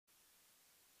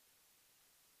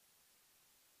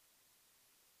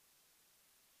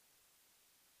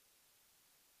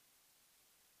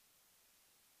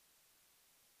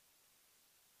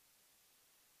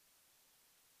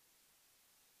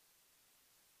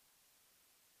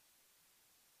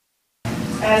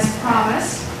as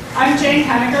promised. I'm Jane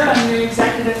Henniger. I'm the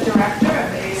Executive Director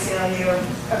of the ACLU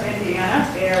of Indiana.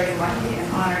 Very lucky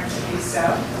and honored to be so.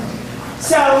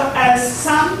 So, as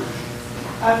some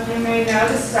of you may know,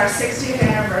 this is our 60th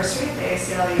anniversary of the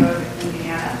ACLU of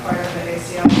Indiana, part of the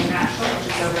ACLU National, which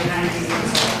is over 90 years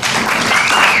old.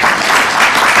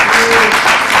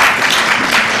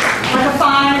 Like a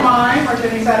fine wine, we're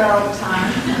getting better all the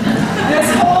time.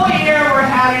 This whole year we're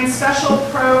having special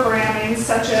programming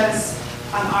such as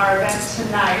our event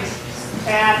tonight.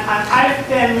 And I've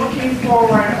been looking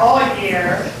forward all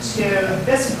year to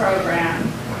this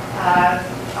program,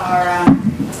 our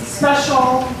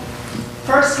special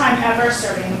first time ever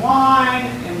serving wine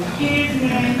in the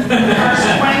evening, first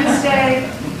Wednesday,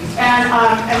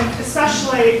 and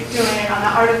especially doing it on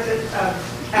the art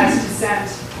as Dissent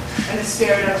in the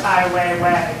spirit of Ai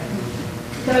Weiwei.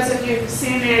 Those of you who've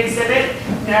seen the exhibit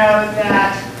know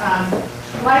that,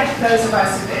 like those of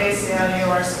us at the ACLU,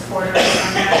 our supporters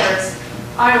and members,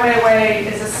 Ai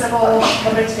Weiwei is a civil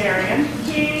libertarian.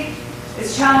 He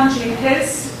is challenging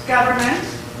his government,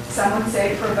 some would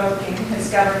say provoking his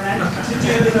government, to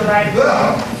do the right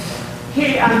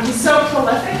thing. He's so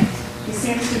prolific. He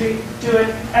seems to do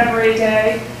it every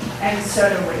day, and so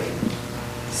do we.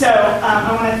 So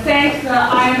I want to thank the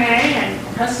IMA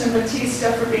and Preston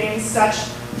Batista for being such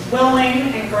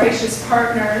willing and gracious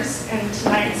partners in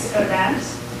tonight's event.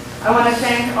 I want to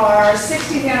thank our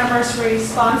 60th anniversary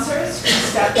sponsors who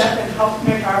stepped up and helped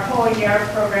make our whole year of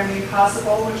programming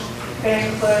possible, which they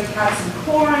include Katz &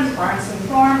 Corn, Barnes &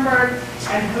 Thornburg,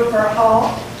 and Hoover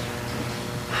Hall.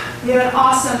 We have an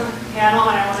awesome panel,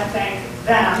 and I want to thank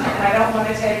them. And I don't want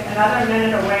to take another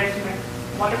minute away from the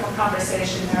wonderful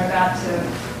conversation they're about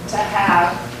to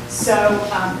have. So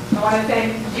I want to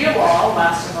thank you all,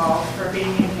 last of all, for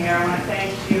being here. I want to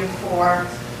thank you for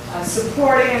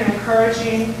supporting and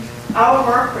encouraging our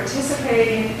work,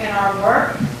 participating in our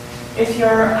work. If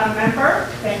you're a member,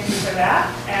 thank you for that.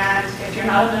 And if you're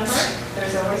not a member,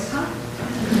 there's always time.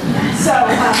 So,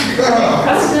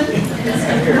 Preston,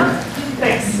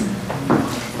 thanks.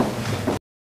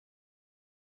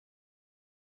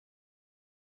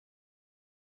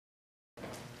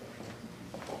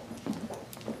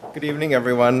 Good evening,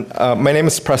 everyone. My name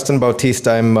is Preston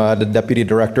Bautista. I'm the Deputy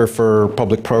Director for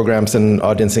Public Programs and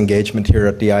Audience Engagement here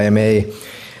at the IMA.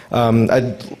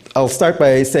 I'll start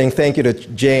by saying thank you to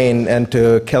Jane and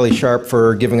to Kelly Sharp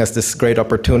for giving us this great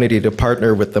opportunity to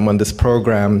partner with them on this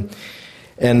program.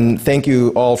 And thank you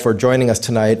all for joining us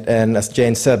tonight. And as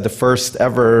Jane said, the first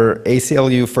ever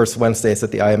ACLU First Wednesdays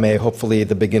at the IMA, hopefully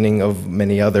the beginning of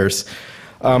many others.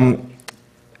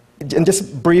 And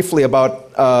just briefly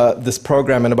about this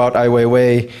program and about Ai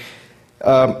Weiwei,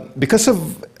 because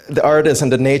of the artist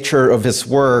and the nature of his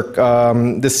work,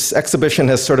 this exhibition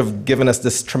has sort of given us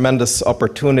this tremendous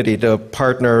opportunity to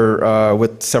partner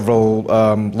with several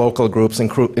local groups,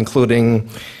 including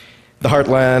the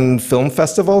Heartland Film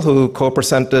Festival, who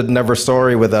co-presented Never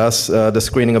Sorry with us, the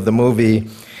screening of the movie.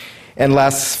 And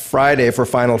last Friday, for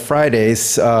Final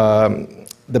Fridays,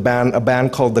 a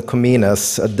band called the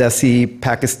Kuminas, a Desi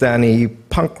Pakistani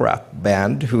punk rap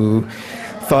band who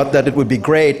thought that it would be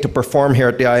great to perform here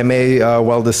at the IMA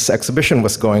while this exhibition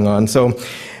was going on. So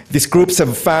these groups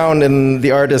have found in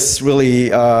the artists really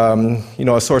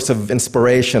a source of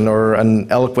inspiration or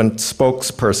an eloquent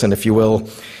spokesperson, if you will.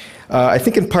 I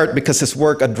think in part because his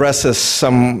work addresses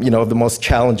some, the most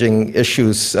challenging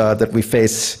issues that we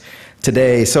face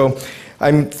today. So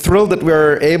I'm thrilled that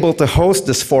we're able to host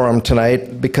this forum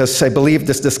tonight because I believe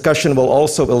this discussion will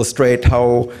also illustrate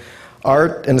how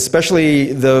art, and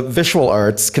especially the visual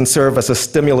arts, can serve as a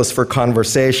stimulus for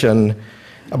conversation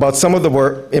about some of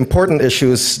the important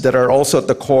issues that are also at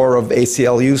the core of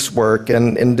ACLU's work,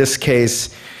 and in this case,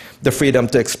 the freedom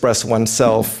to express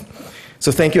oneself.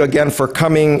 So thank you again for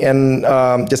coming, and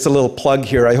just a little plug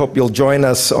here. I hope you'll join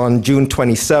us on June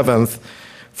 27th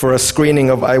for a screening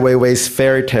of Ai Weiwei's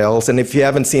Fairy Tales. And if you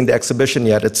haven't seen the exhibition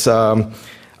yet, it's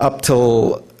up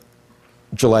till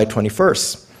July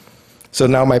 21st. So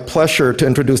now my pleasure to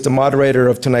introduce the moderator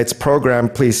of tonight's program.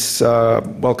 Please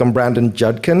welcome Brandon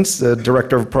Judkins, the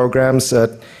Director of Programs at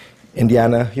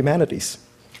Indiana Humanities.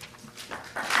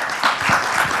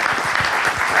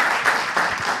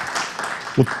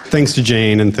 Well, thanks to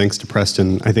Jane and thanks to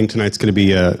Preston. I think tonight's going to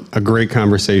be a great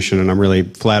conversation, and I'm really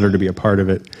flattered to be a part of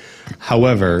it.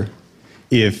 However,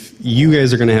 if you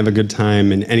guys are going to have a good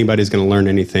time and anybody's going to learn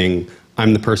anything,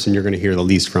 I'm the person you're going to hear the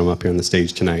least from up here on the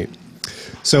stage tonight.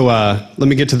 So let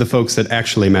me get to the folks that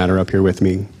actually matter up here with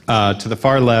me. To the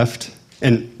far left,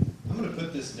 and I'm going to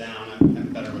put this down.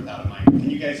 I'm better without a mic. Can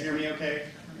you guys hear me okay?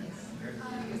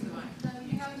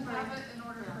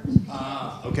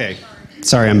 Okay.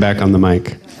 Sorry, I'm back on the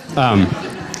mic.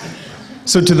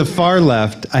 So to the far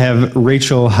left, I have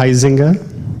Rachel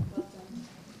Huizinga.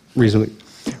 Reasonably.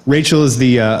 Rachel is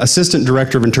the Assistant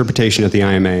Director of Interpretation at the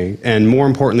IMA, and more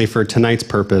importantly for tonight's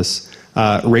purpose,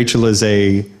 Rachel is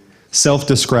a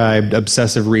self-described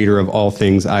obsessive reader of all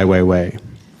things Ai Weiwei.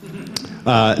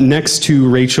 Next to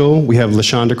Rachel, we have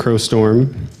LaShonda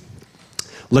Crowstorm.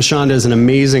 LaShonda is an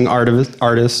amazing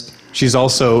artist. She's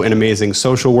also an amazing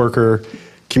social worker,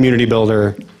 community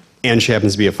builder, and she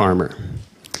happens to be a farmer.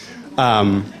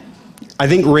 I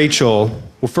think Rachel,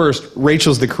 well first,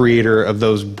 Rachel's the creator of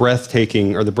those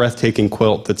breathtaking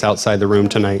quilt that's outside the room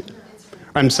tonight.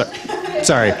 I'm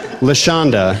sorry,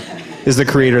 LaShonda is the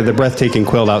creator of the breathtaking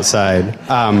quilt outside.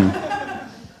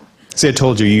 See, I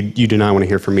told you, you do not want to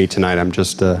hear from me tonight. I'm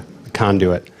just a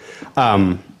conduit.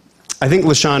 I think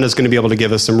LaShonda is going to be able to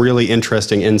give us some really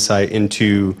interesting insight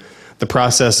into the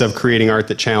process of creating art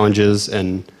that challenges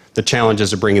and the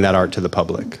challenges of bringing that art to the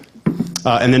public.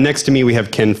 And then next to me we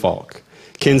have Ken Falk.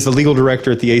 Ken's the legal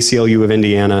director at the ACLU of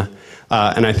Indiana,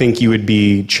 and I think you would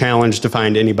be challenged to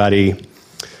find anybody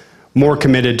more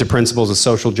committed to principles of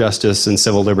social justice and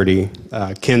civil liberty.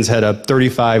 Ken's had a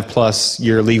 35-plus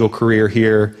year legal career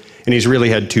here, and he's really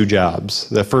had two jobs.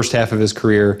 The first half of his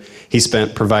career he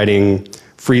spent providing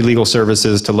free legal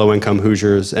services to low-income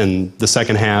Hoosiers, and the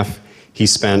second half he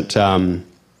spent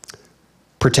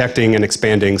protecting and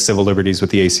expanding civil liberties with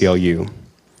the ACLU.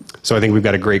 So I think we've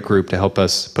got a great group to help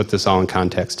us put this all in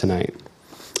context tonight.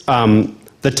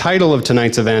 The title of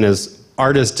tonight's event is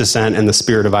Artist, Dissent, and the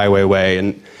Spirit of Ai Weiwei.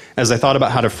 And as I thought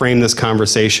about how to frame this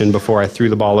conversation before I threw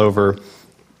the ball over,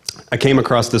 I came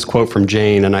across this quote from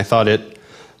Jane, and I thought it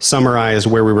summarized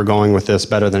where we were going with this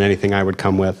better than anything I would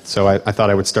come with. So I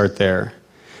thought I would start there.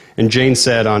 And Jane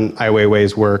said on Ai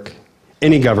Weiwei's work,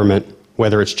 any government,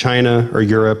 whether it's China or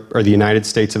Europe or the United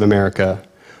States of America,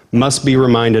 must be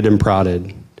reminded and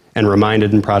prodded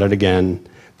again,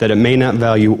 that it may not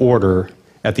value order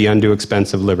at the undue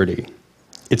expense of liberty.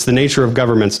 It's the nature of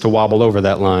governments to wobble over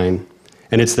that line,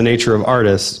 and it's the nature of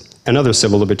artists and other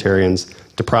civil libertarians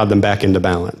to prod them back into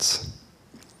balance.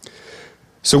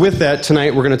 So with that,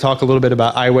 tonight we're going to talk a little bit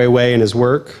about Ai Weiwei and his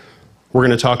work. We're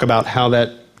going to talk about how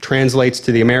that translates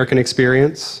to the American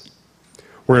experience.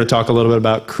 We're going to talk a little bit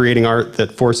about creating art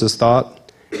that forces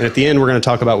thought. And at the end, we're going to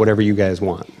talk about whatever you guys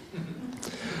want.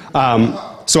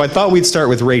 So I thought we'd start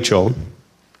with Rachel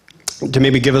to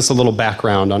maybe give us a little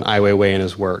background on Ai Weiwei and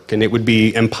his work. And it would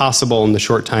be impossible in the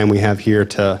short time we have here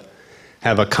to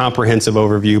have a comprehensive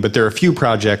overview, but there are a few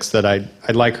projects that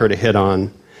I'd like her to hit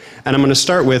on. And I'm going to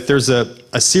start with, there's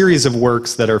a series of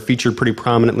works that are featured pretty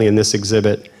prominently in this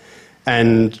exhibit,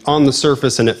 and on the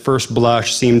surface and at first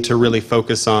blush seem to really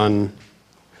focus on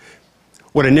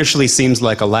what initially seems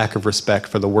like a lack of respect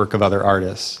for the work of other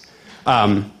artists.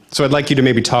 So I'd like you to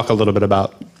maybe talk a little bit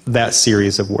about that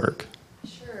series of work.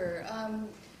 Sure.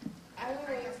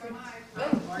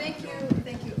 Thank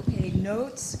you. Okay,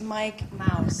 notes, mic,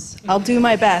 mouse. I'll do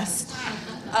my best.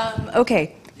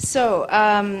 Okay, so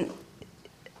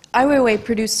Ai Weiwei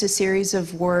produced a series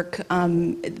of work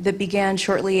that began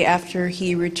shortly after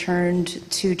he returned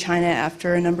to China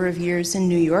after a number of years in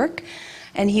New York.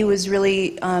 And he was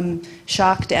really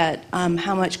shocked at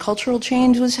how much cultural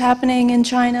change was happening in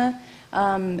China.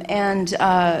 One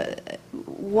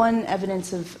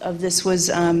evidence of this was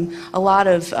a lot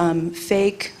of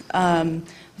fake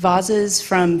vases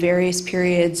from various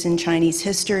periods in Chinese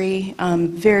history,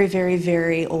 very, very,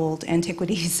 very old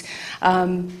antiquities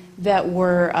that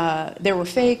there were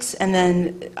fakes, and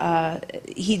then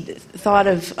he thought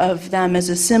of them as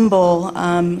a symbol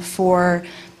for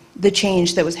the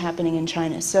change that was happening in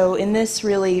China. So in this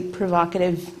really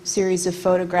provocative series of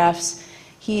photographs,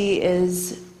 he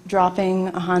is dropping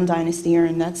a Han Dynasty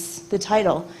urn. That's the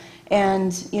title.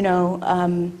 And, you know,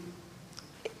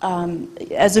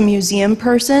 as a museum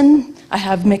person, I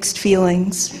have mixed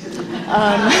feelings.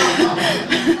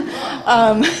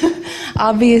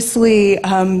 Obviously,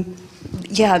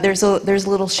 yeah, there's a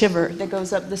little shiver that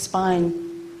goes up the spine.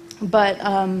 But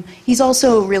he's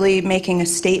also really making a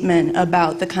statement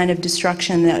about the kind of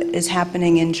destruction that is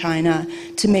happening in China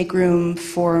to make room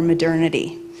for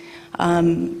modernity.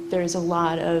 There's a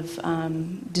lot of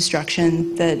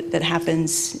destruction that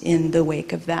happens in the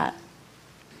wake of that.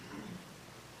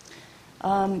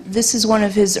 This is one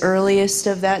of his earliest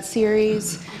of that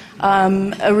series.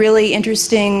 A really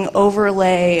interesting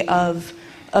overlay of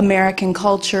American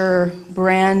culture,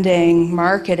 branding,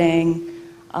 marketing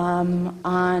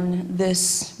on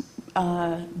this.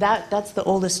 That's the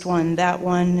oldest one. That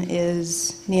one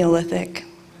is Neolithic.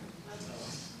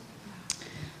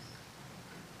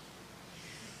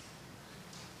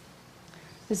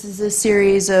 This is a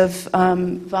series of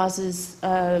vases.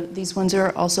 These ones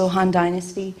are also Han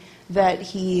Dynasty that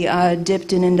he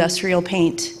dipped in industrial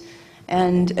paint.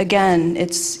 And again,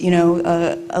 it's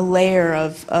a layer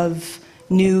of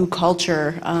new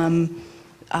culture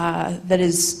that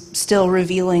is still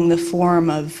revealing the form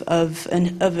of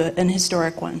an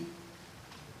historic one.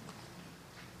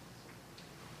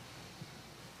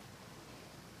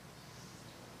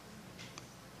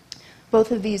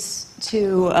 Both of these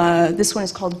two, this one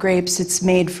is called Grapes. It's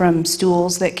made from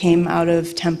stools that came out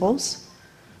of temples.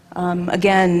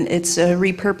 Again, it's a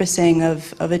repurposing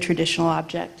of a traditional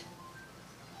object.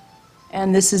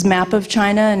 And this is Map of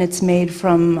China, and it's made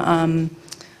from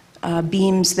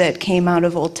beams that came out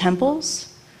of old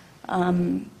temples.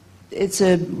 It's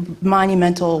a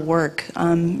monumental work,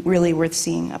 really worth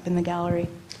seeing up in the gallery.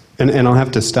 And I'll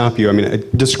have to stop you. I mean,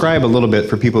 describe a little bit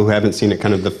for people who haven't seen it,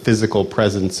 kind of the physical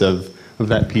presence of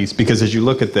that piece, because as you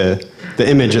look at the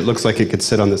image, it looks like it could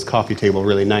sit on this coffee table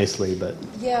really nicely. But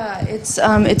yeah, it's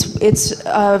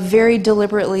a very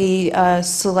deliberately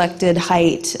selected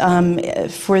height.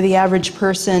 For the average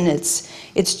person,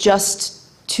 it's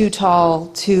just too tall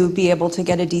to be able to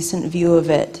get a decent view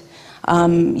of it.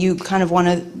 You kind of want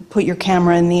to put your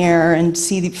camera in the air and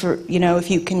see if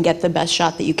you can get the best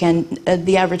shot that you can.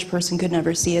 The average person could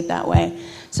never see it that way.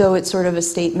 So it's sort of a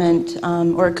statement,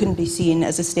 or it couldn't be seen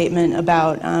as a statement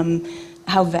about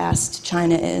how vast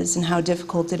China is and how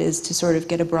difficult it is to sort of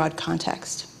get a broad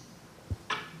context.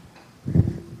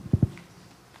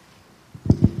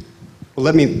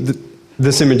 Well,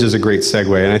 this image is a great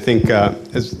segue, and I think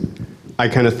as I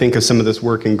kind of think of some of this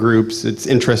work in groups, it's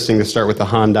interesting to start with the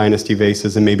Han Dynasty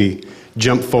vases and maybe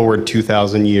jump forward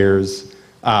 2,000 years.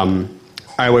 Ai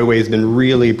Weiwei has been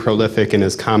really prolific in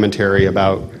his commentary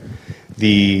about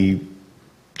the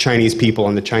Chinese people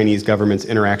and the Chinese government's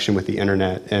interaction with the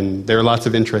internet, and there are lots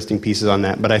of interesting pieces on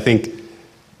that, but I think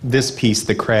this piece,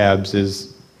 The Crabs,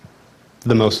 is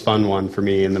the most fun one for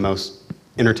me and the most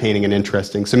entertaining and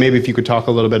interesting. So maybe if you could talk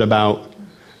a little bit about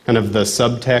kind of the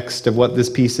subtext of what this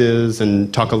piece is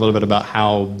and talk a little bit about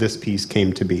how this piece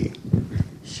came to be.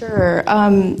 Sure.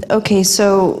 Okay,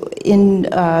 so in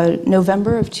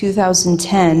November of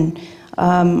 2010,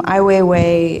 Ai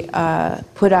Weiwei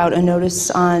put out a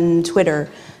notice on Twitter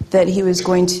that he was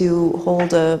going to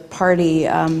hold a party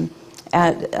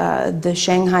at the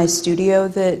Shanghai studio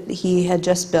that he had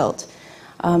just built.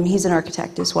 He's an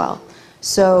architect as well.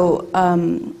 So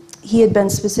he had been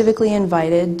specifically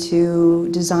invited to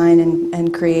design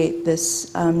and create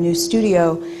this new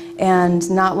studio, and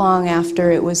not long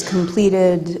after it was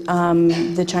completed,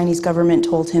 the Chinese government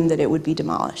told him that it would be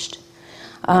demolished.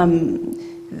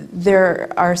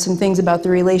 There are some things about the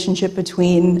relationship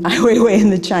between Ai Weiwei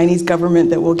and the Chinese government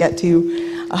that we'll get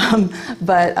to,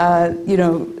 but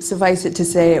suffice it to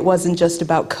say, it wasn't just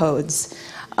about codes.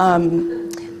 Anyway,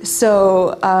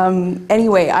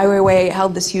 Ai Weiwei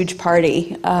held this huge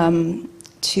party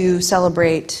to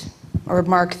celebrate or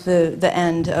mark the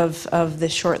end of the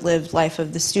short-lived life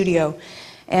of the studio.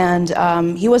 And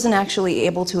he wasn't actually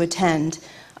able to attend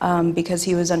because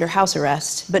he was under house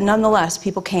arrest. But nonetheless,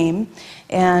 people came,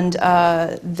 and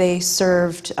they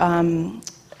served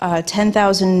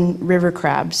 10,000 river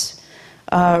crabs.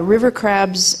 River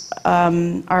crabs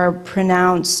are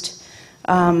pronounced,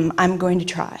 I'm going to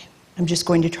try. I'm just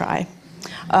going to try.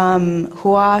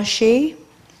 Hua Shi.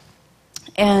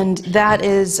 And that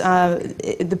is,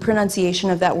 the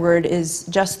pronunciation of that word is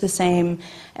just the same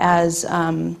as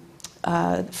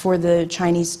for the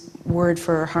Chinese word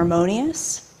for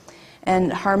harmonious.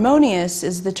 And harmonious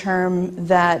is the term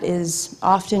that is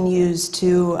often used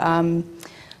to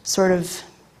sort of,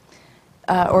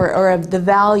 or of the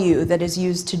value that is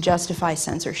used to justify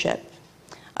censorship.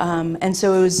 And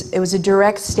so it was a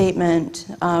direct statement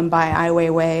by Ai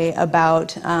Weiwei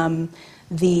about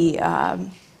the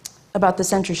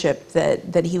censorship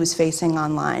that he was facing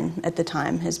online at the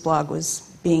time. His blog was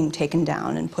being taken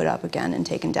down and put up again and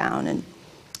taken down.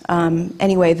 And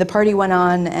anyway, the party went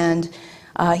on, and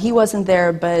he wasn't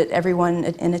there, but everyone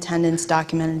in attendance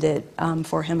documented it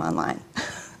for him online.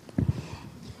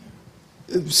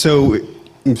 So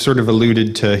you sort of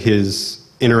alluded to his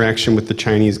interaction with the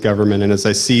Chinese government, and as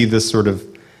I see this sort of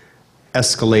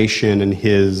escalation in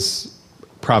his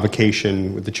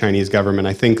provocation with the Chinese government,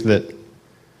 I think that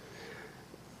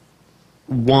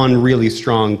one really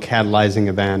strong catalyzing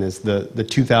event is the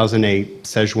 2008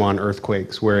 Sichuan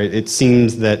earthquakes, where it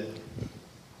seems that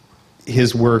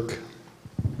his work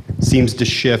seems to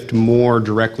shift more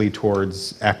directly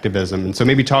towards activism. And so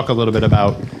maybe talk a little bit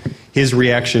about his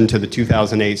reaction to the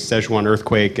 2008 Sichuan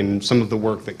earthquake and some of the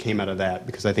work that came out of that,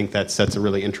 because I think that sets a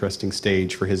really interesting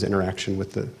stage for his interaction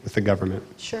with the government.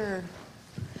 Sure.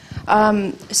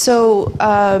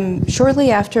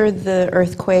 Shortly after the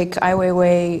earthquake, Ai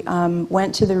Weiwei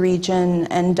went to the region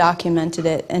and documented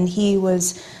it, and he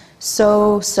was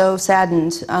so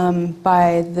saddened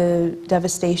by the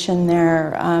devastation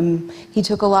there. He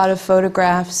took a lot of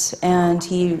photographs, and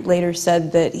he later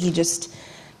said that he just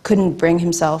couldn't bring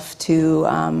himself to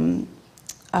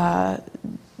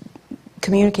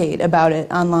communicate about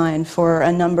it online for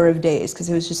a number of days because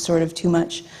it was just sort of too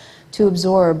much to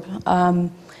absorb.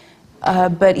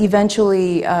 But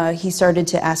eventually he started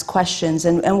to ask questions,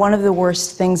 and one of the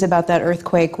worst things about that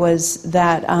earthquake was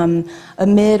that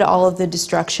amid all of the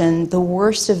destruction, the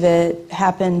worst of it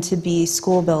happened to be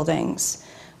school buildings,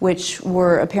 which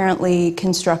were apparently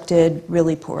constructed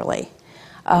really poorly.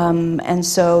 And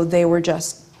so they were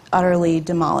just utterly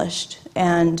demolished,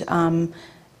 and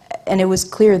it was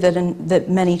clear that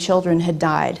many children had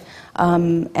died.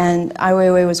 And Ai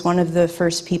Weiwei was one of the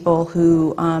first people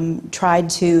who tried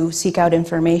to seek out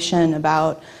information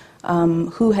about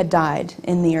who had died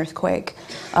in the earthquake,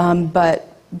 but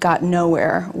got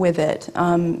nowhere with it.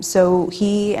 So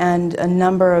he and a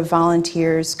number of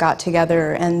volunteers got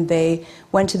together, and they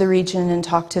went to the region and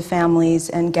talked to families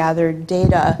and gathered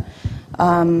data,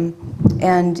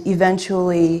 and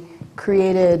eventually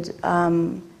created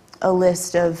a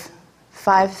list of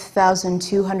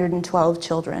 5,212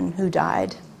 children who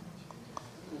died.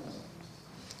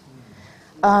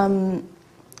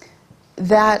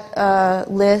 That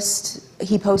list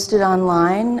he posted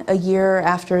online a year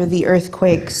after the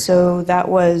earthquake, so that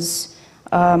was,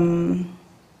 a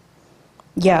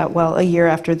year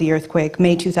after the earthquake,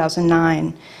 May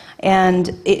 2009. And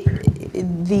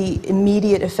the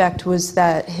immediate effect was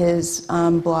that his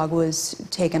blog was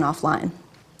taken offline.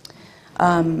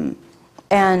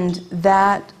 And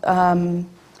that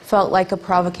felt like a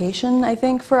provocation, I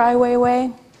think, for Ai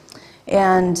Weiwei.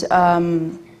 And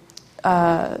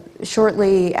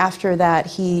shortly after that,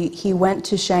 he went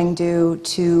to Chengdu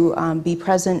to be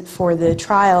present for the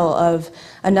trial of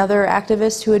another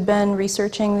activist who had been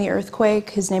researching the earthquake.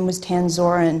 His name was Tan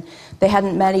Zorin. They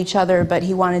hadn't met each other, but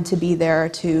he wanted to be there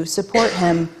to support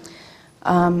him.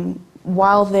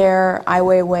 While there, Ai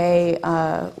Weiwei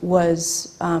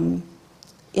was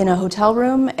in a hotel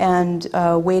room and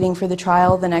waiting for the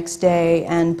trial the next day,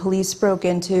 and police broke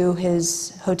into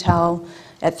his hotel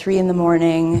at 3 in the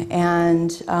morning,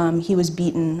 and he was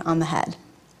beaten on the head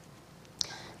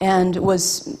and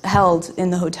was held in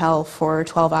the hotel for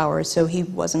 12 hours, so he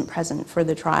wasn't present for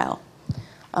the trial.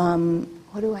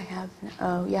 What do I have?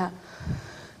 Oh, yeah.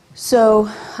 So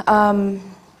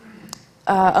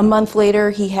a month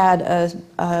later, he had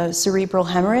a cerebral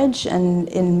hemorrhage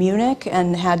in Munich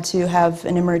and had to have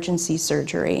an emergency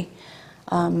surgery.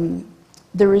 The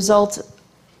result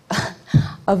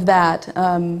of that,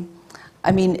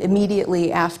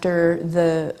 immediately after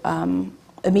the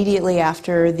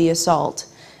assault,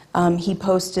 he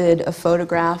posted a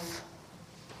photograph.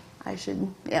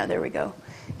 There we go.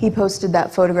 He posted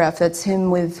that photograph. That's him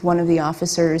with one of the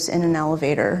officers in an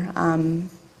elevator.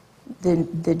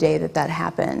 The day that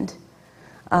happened.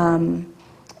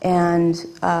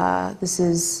 This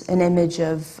is an image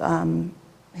of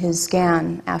his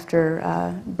scan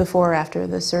before after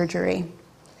the surgery.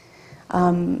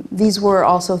 These were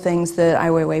also things that Ai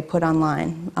Weiwei put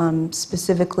online,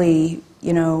 specifically,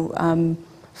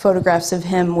 photographs of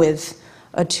him with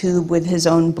a tube with his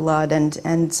own blood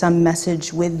and some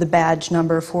message with the badge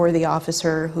number for the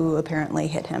officer who apparently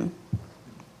hit him.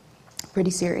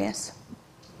 Pretty serious.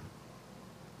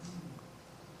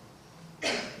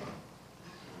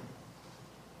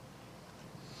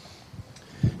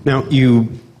 Now,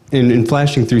 in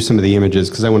flashing through some of the images,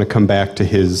 because I want to come back to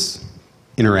his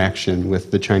interaction with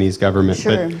the Chinese government,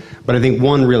 sure. but I think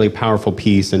one really powerful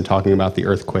piece in talking about the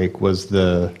earthquake was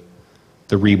the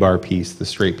rebar piece, the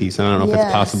straight piece. And I don't know if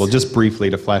it's possible, just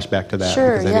briefly, to flash back to that,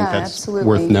 sure, because I think that's absolutely.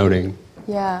 worth noting.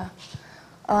 Yeah.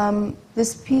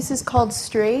 This piece is called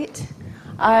Straight.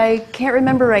 I can't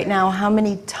remember right now how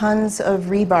many tons of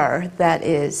rebar that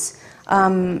is.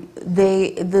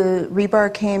 The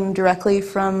rebar came directly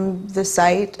from the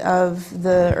site of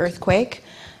the earthquake,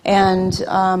 and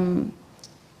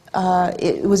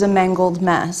it was a mangled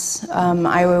mess.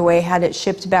 Ai Weiwei had it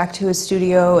shipped back to his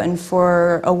studio, and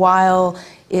for a while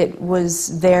it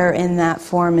was there in that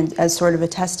form as sort of a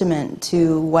testament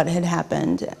to what had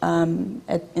happened in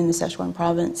the Sichuan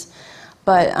province.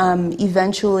 But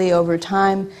eventually, over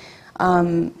time,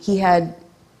 he had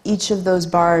each of those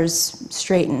bars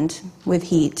straightened with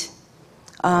heat.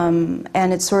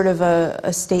 And it's sort of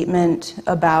a statement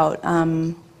about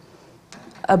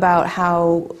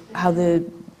how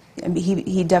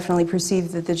he definitely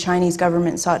perceived that the Chinese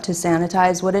government sought to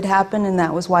sanitize what had happened, and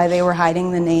that was why they were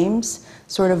hiding the names,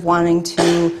 sort of wanting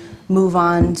to move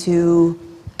on to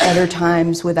better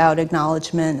times without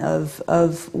acknowledgement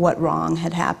of what wrong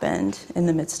had happened in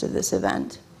the midst of this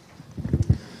event.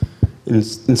 And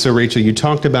so, Rachel, you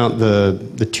talked about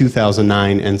the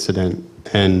 2009 incident,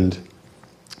 and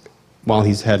while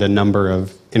he's had a number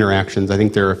of interactions, I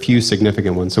think there are a few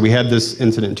significant ones. So we had this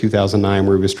incident in 2009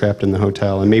 where he was trapped in the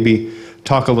hotel, and maybe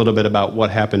talk a little bit about what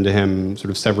happened to him sort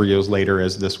of several years later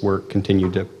as this work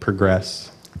continued to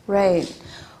progress. Right.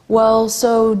 Well,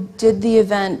 so did the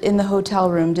event in the hotel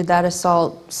room, did that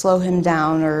assault slow him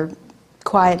down or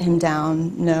quiet him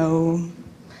down? No.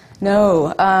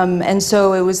 No. And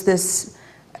so it was this,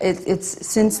 it's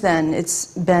since then,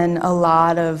 it's been a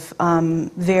lot of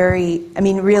really,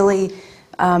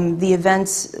 the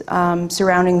events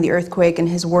surrounding the earthquake and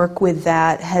his work with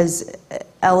that has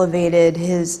elevated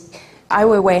his... Ai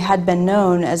Weiwei had been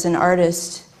known as an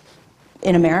artist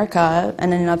in America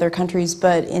and in other countries,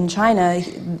 but in China,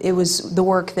 it was the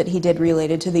work that he did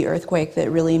related to the earthquake that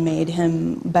really made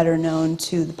him better known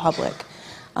to the public,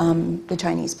 the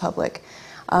Chinese public.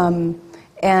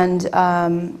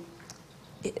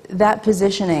 That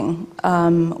positioning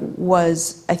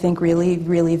was, I think, really,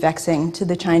 really vexing to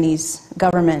the Chinese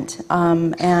government,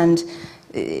 and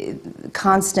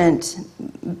constant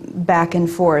back and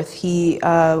forth. He,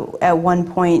 at one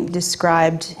point,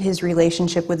 described his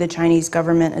relationship with the Chinese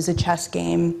government as a chess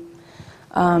game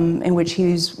in which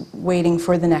he was waiting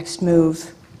for the next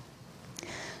move.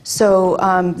 So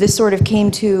this sort of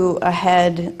came to a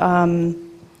head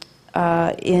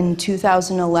in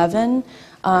 2011.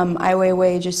 Ai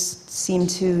Weiwei just seemed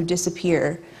to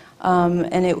disappear.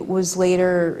 And it was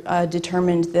later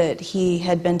determined that he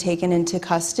had been taken into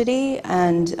custody,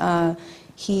 and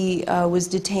he was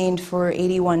detained for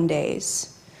 81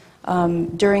 days.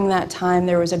 During that time,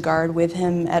 there was a guard with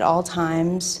him at all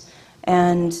times,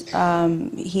 and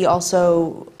he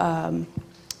also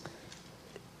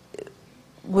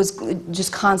was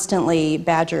just constantly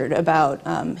badgered about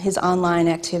his online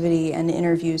activity and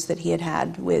interviews that he had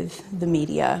had with the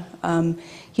media.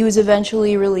 He was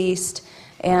eventually released,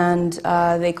 and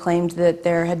they claimed that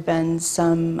there had been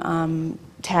some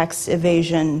tax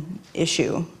evasion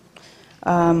issue.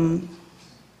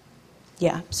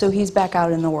 Yeah, so he's back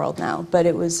out in the world now, but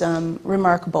it was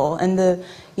remarkable. And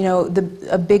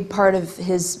a big part of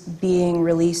his being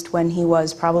released when he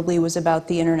was probably was about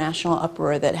the international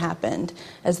uproar that happened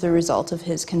as the result of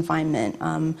his confinement.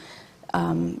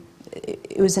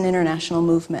 It was an international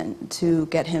movement to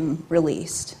get him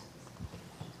released.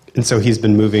 And so he's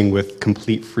been moving with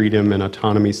complete freedom and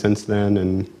autonomy since then,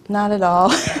 and... Not at all.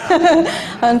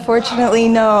 Unfortunately,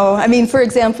 no. I mean, for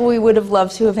example, we would have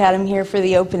loved to have had him here for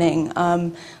the opening,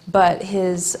 but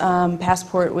his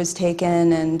passport was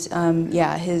taken, and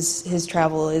yeah, his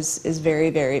travel is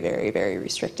very, very, very, very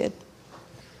restricted.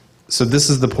 So this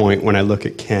is the point when I look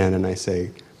at Ken and I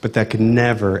say, but that could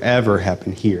never, ever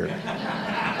happen here.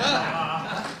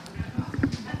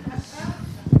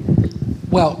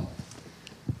 Well,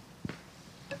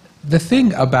 the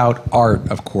thing about art,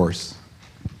 of course,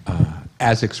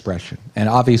 as expression, and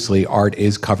obviously art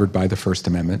is covered by the First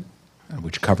Amendment,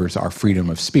 which covers our freedom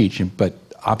of speech, but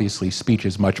obviously speech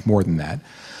is much more than that.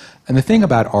 And the thing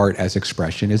about art as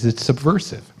expression is it's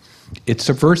subversive. It's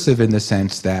subversive in the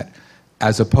sense that,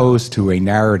 as opposed to a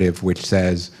narrative which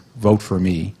says, vote for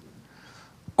me,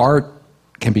 art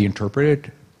can be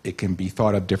interpreted, it can be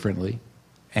thought of differently,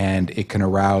 and it can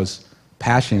arouse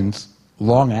passions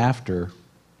long after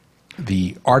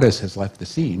the artist has left the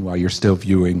scene while you're still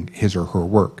viewing his or her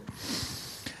work.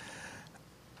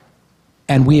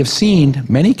 And we have seen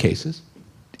many cases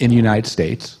in the United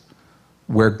States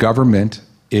where government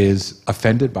is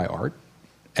offended by art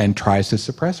and tries to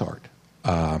suppress art.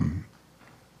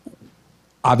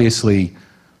 Obviously,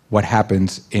 what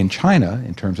happens in China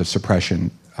in terms of suppression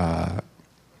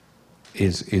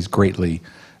is greatly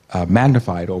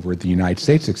magnified over the United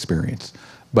States experience.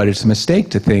 But it's a mistake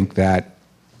to think that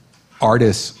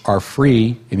artists are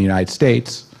free in the United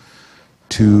States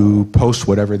to post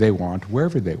whatever they want,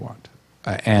 wherever they want.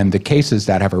 And the cases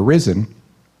that have arisen,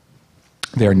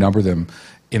 there are a number of them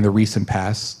in the recent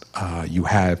past. You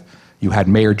had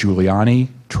Mayor Giuliani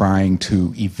trying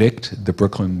to evict the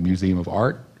Brooklyn Museum of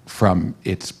Art from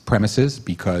its premises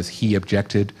because he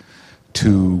objected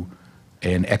to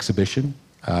an exhibition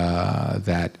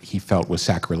that he felt was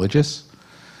sacrilegious.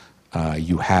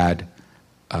 You had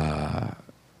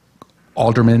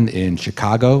aldermen in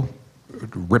Chicago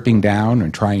ripping down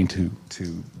and trying to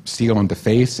steal and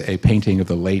deface a painting of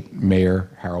the late Mayor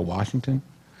Harold Washington.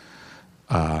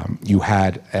 You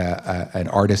had an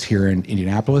artist here in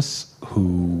Indianapolis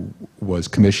who was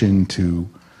commissioned to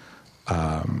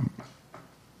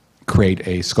create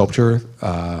a sculpture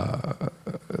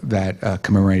that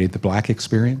commemorated the Black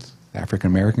experience, the African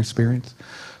American experience,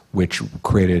 which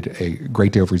created a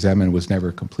great deal of resentment and was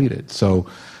never completed. So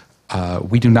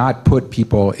we do not put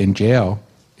people in jail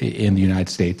in the United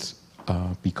States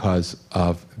because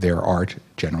of their art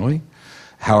generally.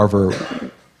 However,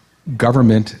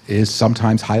 government is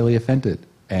sometimes highly offended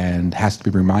and has to be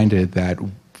reminded that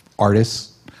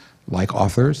artists, like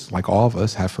authors, like all of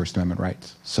us, have First Amendment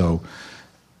rights. So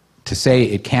to say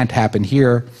it can't happen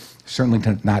here, certainly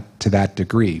not to that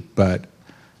degree, but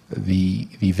the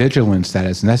vigilance that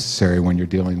is necessary when you're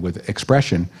dealing with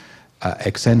expression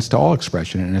extends to all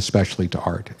expression, and especially to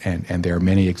art. And there are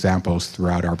many examples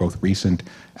throughout our both recent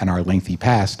and our lengthy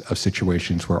past of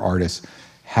situations where artists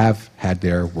have had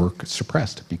their work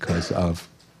suppressed because of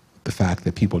the fact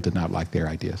that people did not like their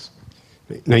ideas.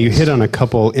 Now, you hit on a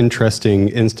couple interesting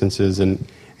instances, and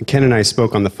Ken and I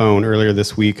spoke on the phone earlier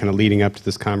this week, kind of leading up to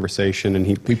this conversation, and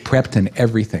we prepped and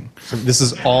everything. So this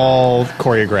is all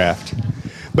choreographed.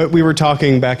 But we were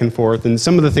talking back and forth, and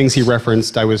some of the things he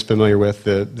referenced I was familiar with.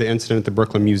 The incident at the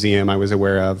Brooklyn Museum I was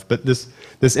aware of, but this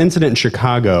incident in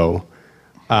Chicago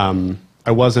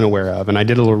I wasn't aware of, and I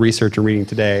did a little research and reading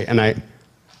today, and I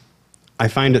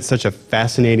find it such a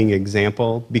fascinating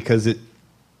example because it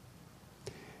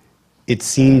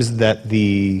seems that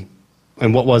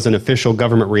what was an official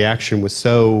government reaction was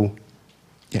so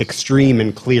extreme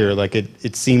and clear. Like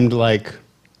it seemed like,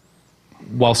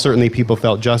 while certainly people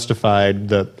felt justified,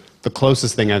 the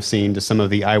closest thing I've seen to some of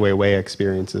the Ai Weiwei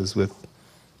experiences with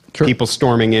people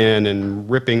storming in and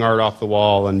ripping art off the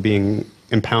wall and being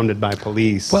impounded by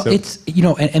police. Well, it's,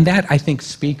 and that I think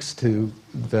speaks to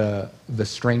the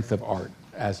strength of art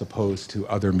as opposed to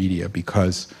other media,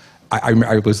 because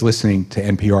I was listening to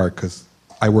NPR because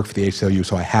I work for the ACLU,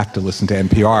 so I have to listen to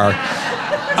NPR.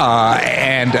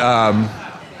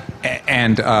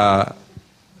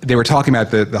 They were talking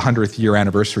about the 100th year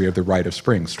anniversary of The Rite of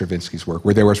Spring, Stravinsky's work,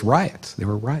 where there was riots. There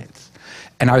were riots.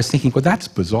 And I was thinking, well, that's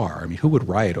bizarre. I mean, who would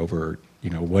riot over,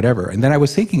 whatever? And then I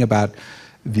was thinking about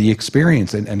the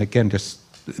experience, and again, just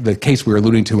the case we were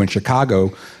alluding to in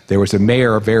Chicago. There was a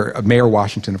Mayor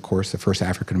Washington, of course, the first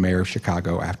African mayor of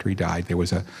Chicago after he died. There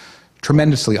was a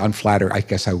tremendously unflattering, I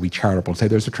guess I would be charitable and say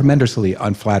there's a tremendously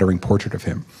unflattering portrait of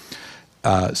him.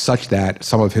 Such that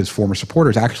some of his former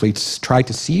supporters actually tried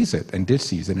to seize it and did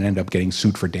seize it and ended up getting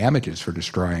sued for damages for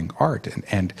destroying art.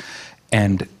 And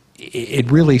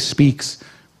it really speaks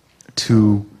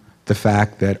to the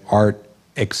fact that art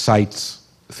excites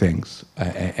things,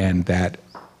 and that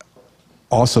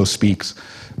also speaks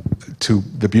to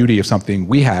the beauty of something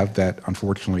we have that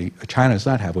unfortunately China does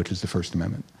not have, which is the First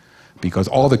Amendment. Because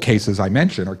all the cases I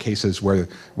mentioned are cases where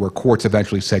courts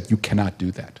eventually said you cannot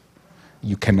do that.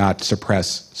 You cannot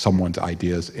suppress someone's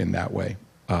ideas in that way.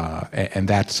 And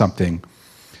that's something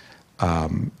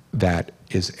that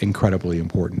is incredibly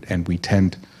important. And we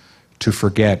tend to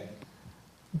forget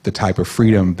the type of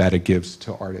freedom that it gives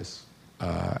to artists.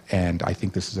 And I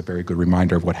think this is a very good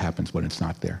reminder of what happens when it's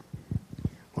not there.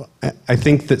 Well, I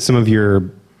think that some of your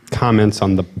comments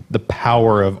on the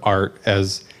power of art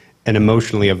as an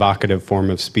emotionally evocative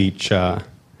form of speech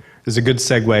is a good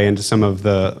segue into some of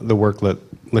the work that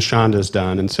LaShonda's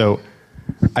done. And so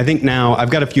I think now I've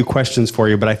got a few questions for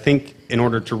you, but I think in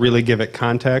order to really give it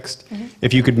context,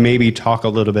 if you could maybe talk a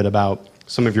little bit about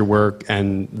some of your work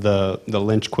and the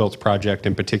Lynch Quilts project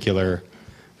in particular,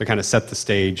 to kind of set the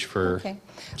stage for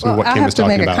some of what Kim was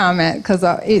talking about. I have to make a comment, because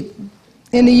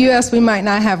in the U.S. we might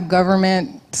not have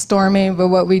government storming, but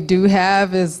what we do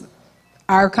have is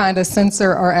our kind of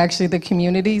censor are actually the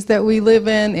communities that we live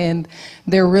in, and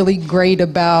they're really great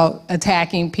about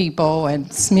attacking people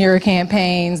and smear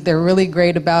campaigns. They're really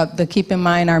great about keep in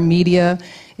mind our media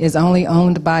is only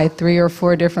owned by 3 or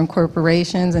 4 different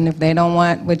corporations, and if they don't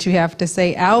want what you have to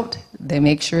say out, they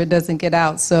make sure it doesn't get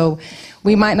out. So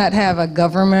we might not have a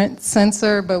government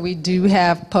censor, but we do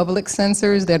have public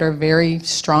censors that are very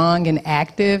strong and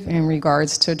active in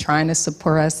regards to trying to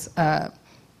suppress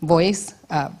voice.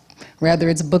 Whether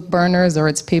it's book burners or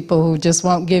it's people who just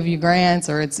won't give you grants,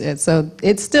 or so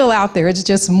it's still out there. It's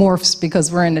just morphs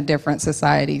because we're in a different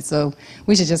society. So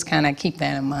we should just kind of keep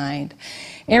that in mind.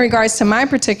 In regards to my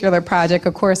particular project,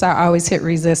 of course, I always hit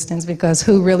resistance, because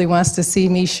who really wants to see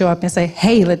me show up and say,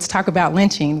 hey, let's talk about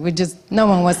lynching? No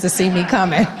one wants to see me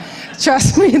coming.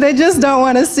 Trust me, they just don't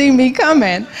want to see me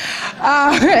coming.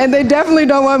 And they definitely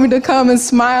don't want me to come and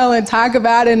smile and talk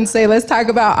about it and say, let's talk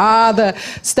about all the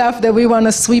stuff that we want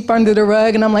to sweep under the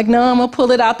rug. And I'm like, no, I'm going to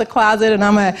pull it out the closet, and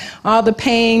all the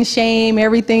pain, shame,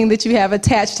 everything that you have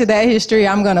attached to that history,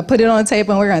 I'm going to put it on the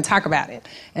table and we're going to talk about it.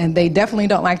 And they definitely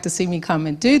don't like to see me come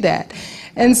and do that.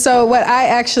 And so what I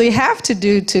actually have to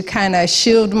do to kind of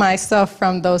shield myself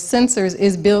from those censors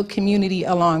is build community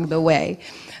along the way.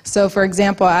 So for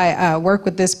example, I work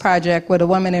with this project with a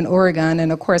woman in Oregon,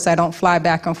 and of course I don't fly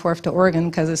back and forth to Oregon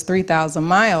because it's 3,000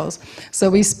 miles. So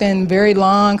we spend very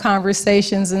long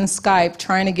conversations in Skype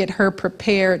trying to get her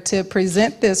prepared to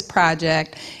present this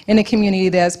project in a community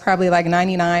that's probably like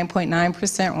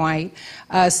 99.9% white,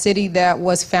 a city that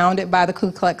was founded by the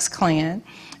Ku Klux Klan,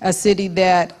 a city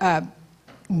that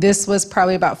this was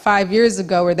probably about 5 years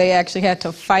ago where they actually had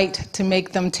to fight to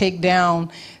make them take down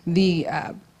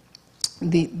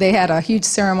they had a huge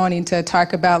ceremony to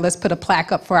talk about, let's put a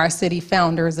plaque up for our city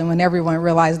founders, and when everyone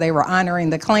realized they were honoring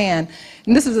the Klan,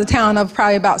 and this is a town of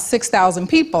probably about 6,000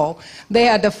 people, they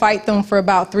had to fight them for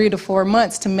about 3 to 4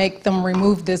 months to make them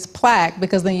remove this plaque,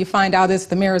 because then you find out it's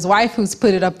the mayor's wife who's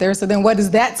put it up there, so then what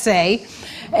does that say?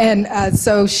 And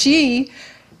so she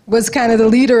was kind of the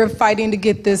leader of fighting to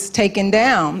get this taken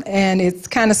down. And it's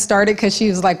kind of started because she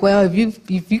was like, well,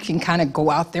 if you can kind of go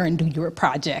out there and do your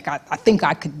project, I think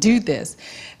I could do this.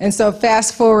 And so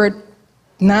fast forward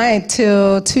 9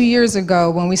 till 2 years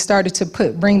ago when we started to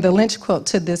bring the lynch quilt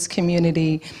to this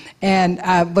community. And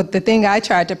but the thing I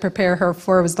tried to prepare her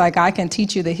for was like, I can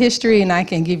teach you the history and I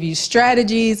can give you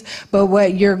strategies, but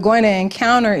what you're going to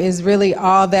encounter is really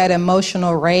all that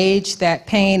emotional rage, that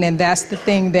pain, and that's the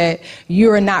thing that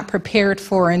you are not prepared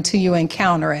for until you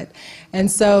encounter it. And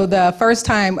so the first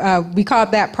time, we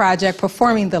called that project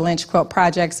Performing the Lynch Quilt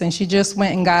Projects, and she just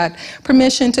went and got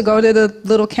permission to go to the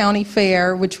little county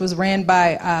fair, which was ran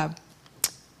by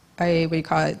a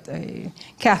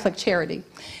Catholic charity.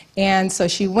 And so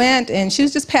she went, and she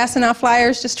was just passing out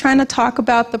flyers, just trying to talk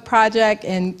about the project.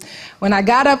 And when I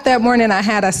got up that morning, I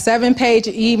had a 7-page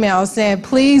email saying,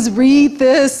 please read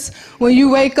this. When you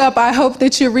wake up, I hope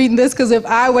that you're reading this, because if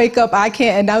I wake up, I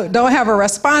can't, and don't have a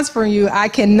response from you, I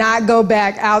cannot go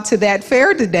back out to that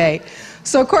fair today.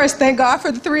 So of course, thank God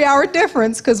for the 3-hour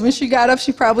difference, because when she got up,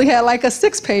 she probably had like a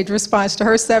 6-page response to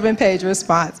her 7-page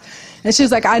response. And she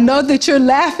was like, I know that you're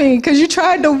laughing because you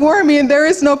tried to warn me and there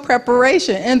is no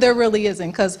preparation. And there really isn't,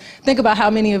 because think about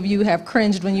how many of you have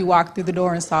cringed when you walked through the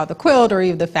door and saw the quilt, or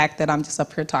even the fact that I'm just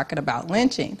up here talking about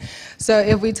lynching. So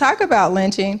if we talk about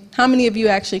lynching, how many of you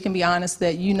actually can be honest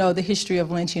that you know the history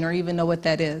of lynching or even know what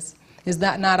that is? Is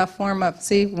that not a form of,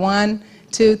 see, 1,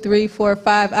 2, 3, 4,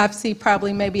 5, I've seen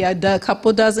probably maybe a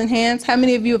couple dozen hands. How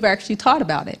many of you have actually taught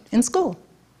about it in school?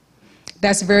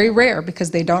 That's very rare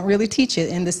because they don't really teach it.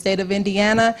 In the state of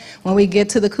Indiana, when we get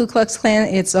to the Ku Klux Klan,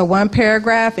 it's a 1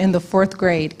 paragraph in the 4th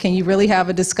grade. Can you really have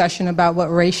a discussion about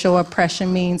what racial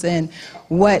oppression means and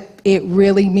what it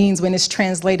really means when it's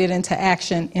translated into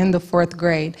action in the 4th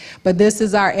grade? But this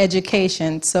is our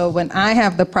education. So when I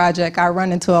have the project, I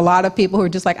run into a lot of people who are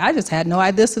just like, I just had no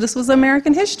idea this was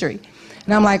American history.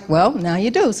 And I'm like, well, now you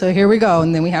do. So here we go.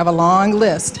 And then we have a long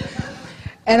list.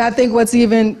 And I think what's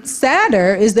even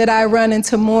sadder is that I run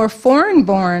into more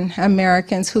foreign-born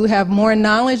Americans who have more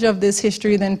knowledge of this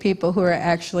history than people who are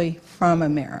actually from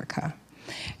America.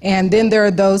 And then there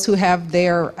are those who have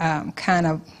their kind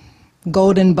of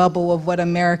golden bubble of what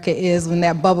America is. When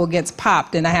that bubble gets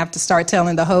popped and I have to start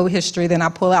telling the whole history, then I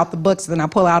pull out the books, then I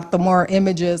pull out the more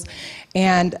images.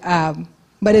 And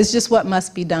but it's just what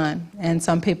must be done. And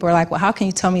some people are like, well, how can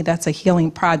you tell me that's a healing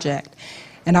project?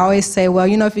 And I always say, well,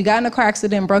 you know, if you got in a car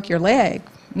accident and broke your leg,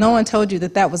 no one told you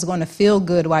that that was going to feel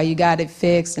good while you got it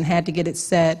fixed and had to get it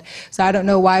set. So I don't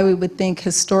know why we would think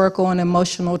historical and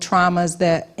emotional traumas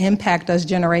that impact us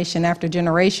generation after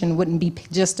generation wouldn't be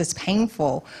just as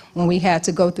painful when we had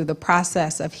to go through the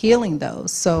process of healing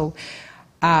those. So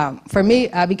for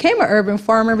me, I became an urban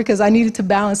farmer because I needed to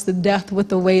balance the death with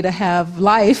the way to have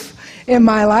life in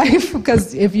my life.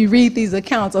 Because if you read these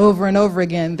accounts over and over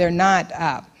again, they're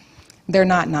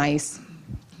not nice,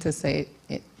 to say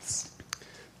it.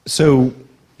 So,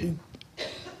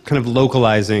 kind of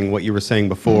localizing what you were saying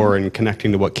before and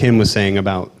connecting to what Kim was saying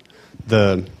about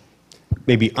the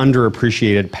maybe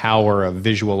underappreciated power of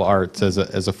visual arts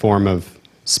as a form of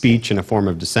speech and a form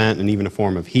of dissent and even a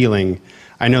form of healing.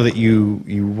 I know that you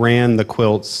ran the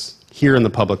quilts here in the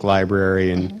public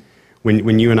library, and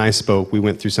when you and I spoke, we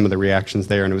went through some of the reactions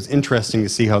there, and it was interesting to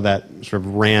see how that sort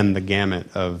of ran the gamut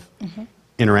of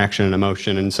interaction and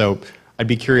emotion. And so I'd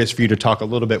be curious for you to talk a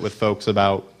little bit with folks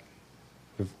about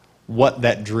what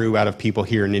that drew out of people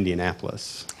here in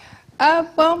Indianapolis.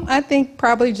 Well, I think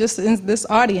probably just in this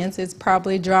audience, it's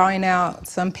probably drawing out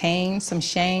some pain, some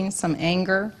shame, some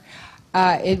anger.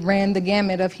 It ran the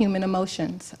gamut of human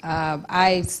emotions.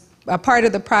 A part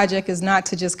of the project is not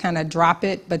to just kind of drop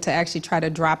it, but to actually try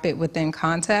to drop it within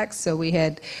context. So we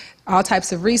had all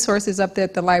types of resources up there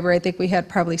at the library. I think we had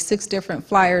probably 6 different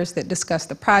flyers that discussed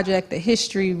the project, the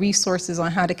history, resources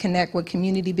on how to connect with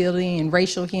community building and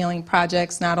racial healing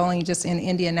projects, not only just in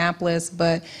Indianapolis,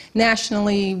 but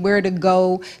nationally, where to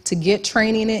go to get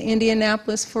training in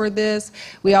Indianapolis for this.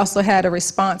 We also had a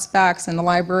response box, and the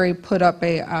library put up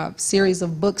a series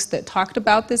of books that talked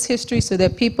about this history so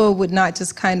that people would not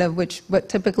just kind of, what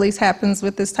typically happens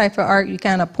with this type of art, you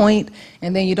kind of point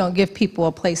and then you don't give people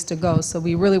a place to go. So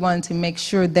we really wanted to make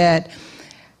sure that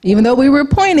even though we were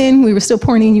pointing, we were still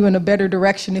pointing you in a better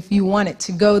direction if you wanted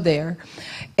to go there.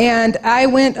 And I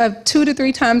went 2 to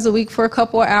 3 times a week for a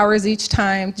couple of hours each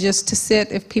time just to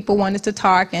sit if people wanted to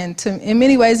talk and to, in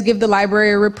many ways, give the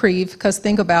library a reprieve, because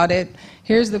think about it.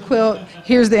 Here's the quilt,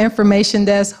 here's the information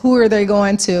desk. Who are they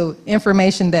going to?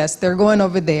 Information desk. They're going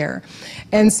over there.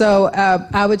 And so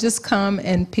I would just come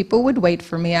and people would wait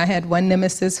for me. I had one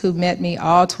nemesis who met me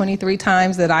all 23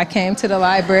 times that I came to the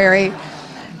library.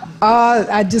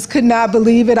 I just could not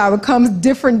believe it. I would come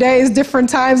different days, different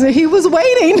times, and he was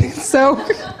waiting. So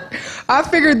I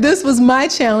figured this was my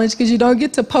challenge, because you don't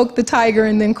get to poke the tiger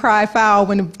and then cry foul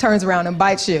when it turns around and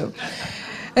bites you.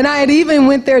 And I had even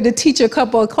went there to teach a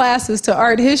couple of classes, to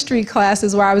art history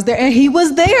classes where I was there, and he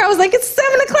was there. I was like, it's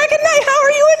 7 o'clock at night. How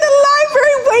are you in the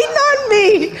library waiting on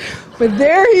me? But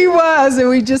there he was, and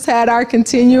we just had our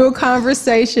continual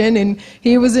conversation, and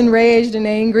he was enraged and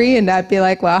angry, and I'd be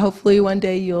like, well, hopefully one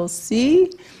day you'll see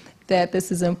that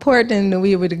this is important, and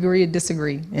we would agree to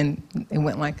disagree, and it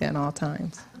went like that all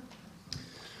times.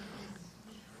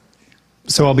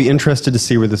 So I'll be interested to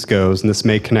see where this goes, and this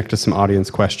may connect to some audience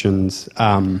questions.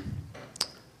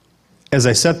 As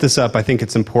I set this up, I think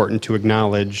it's important to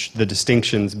acknowledge the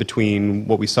distinctions between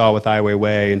what we saw with Ai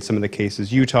Weiwei and some of the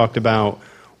cases you talked about,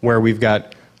 where we've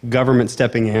got government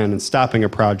stepping in and stopping a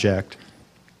project.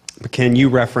 But Ken, you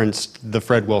referenced the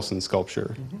Fred Wilson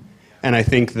sculpture. Mm-hmm. And I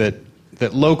think that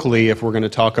locally, if we're going to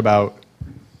talk about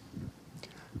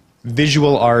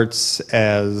visual arts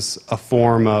as a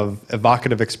form of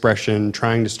evocative expression,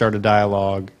 trying to start a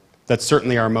dialogue, that's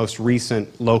certainly our most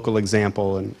recent local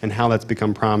example and how that's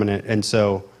become prominent. And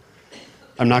so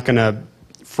I'm not going to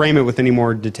frame it with any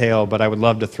more detail, but I would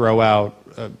love to throw out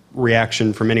a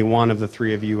reaction from any one of the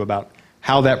 3 of you about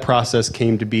how that process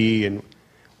came to be and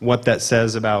what that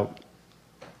says about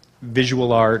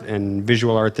visual art and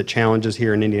visual art that challenges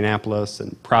here in Indianapolis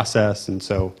and process. And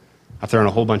so I've thrown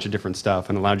a whole bunch of different stuff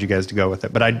and allowed you guys to go with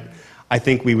it. But I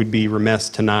think we would be remiss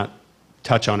to not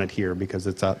touch on it here because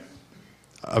it's a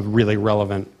really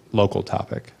relevant local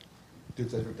topic.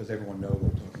 Does everyone know what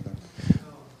we're talking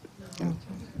about?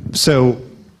 So,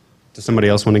 does somebody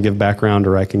else want to give background,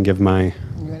 or I can give my...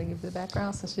 You want to give the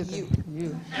background? Since you.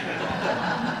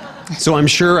 So I'm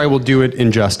sure I will do it in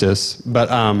justice, but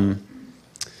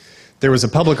there was a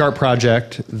public art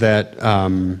project that I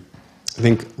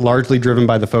think largely driven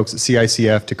by the folks at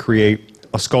CICF to create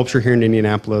a sculpture here in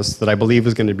Indianapolis that I believe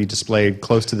was going to be displayed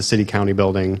close to the city-county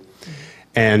building.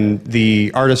 And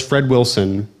the artist Fred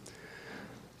Wilson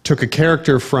took a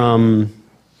character from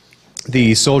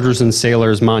the Soldiers and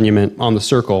Sailors Monument on the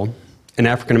Circle, an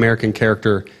African-American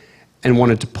character, and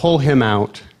wanted to pull him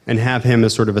out and have him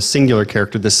as sort of a singular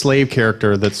character, the slave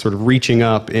character that's sort of reaching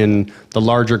up in the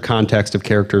larger context of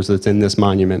characters that's in this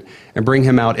monument, and bring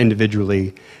him out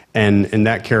individually, and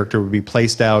that character would be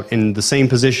placed out in the same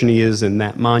position he is in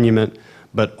that monument,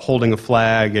 but holding a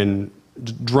flag and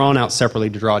drawn out separately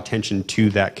to draw attention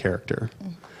to that character.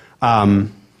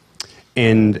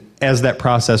 And as that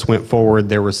process went forward,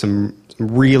 there were some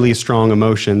really strong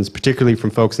emotions, particularly from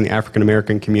folks in the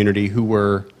African-American community who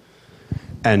were,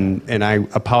 and I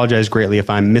apologize greatly if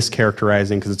I'm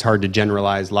mischaracterizing because it's hard to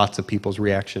generalize lots of people's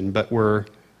reaction, but were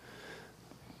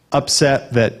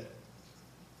upset that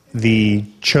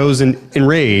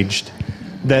enraged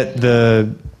that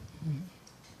the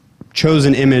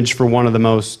chosen image for one of the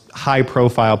most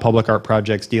high-profile public art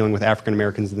projects dealing with African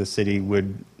Americans in the city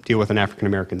would deal with an African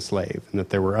American slave, and that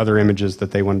there were other images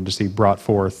that they wanted to see brought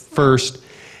forth first,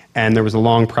 and there was a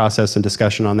long process and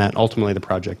discussion on that. Ultimately, the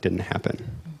project didn't happen.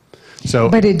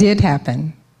 But it did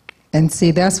happen. And see,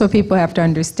 that's what people have to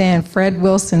understand. Fred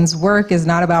Wilson's work is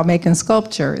not about making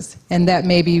sculptures, and that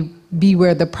maybe be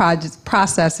where the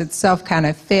process itself kind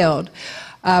of failed.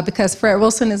 because Fred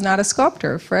Wilson is not a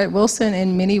sculptor. Fred Wilson,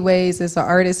 in many ways, is an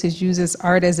artist who uses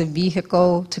art as a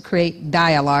vehicle to create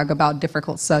dialogue about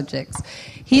difficult subjects.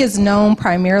 He is known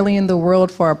primarily in the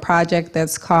world for a project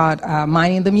that's called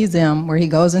Mining the Museum, where he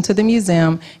goes into the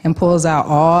museum and pulls out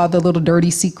all the little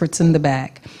dirty secrets in the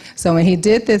back. So when he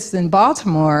did this in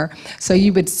Baltimore, so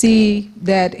you would see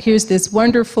that here's this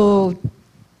wonderful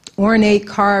ornate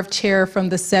carved chair from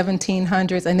the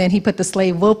 1700s, and then he put the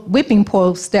slave whipping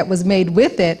post that was made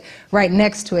with it right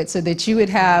next to it so that you would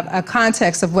have a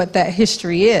context of what that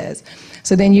history is.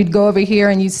 So then you'd go over here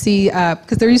and you'd see,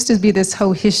 because there used to be this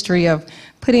whole history of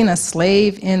putting a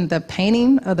slave in the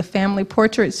painting of the family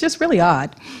portrait. It's just really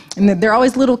odd. And they're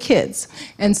always little kids.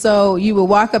 And so you would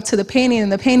walk up to the painting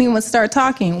and the painting would start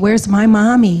talking, "Where's my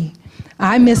mommy?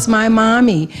 I miss my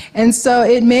mommy." And so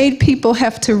it made people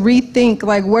have to rethink,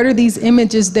 like, what are these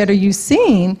images that are you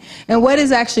seeing and what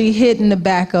is actually hidden in the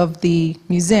back of the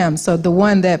museum? So the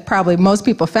one that probably most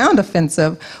people found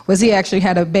offensive was he actually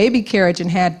had a baby carriage and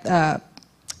had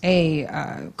a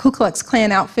Ku Klux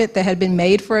Klan outfit that had been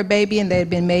made for a baby, and they had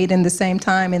been made in the same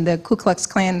time, and the Ku Klux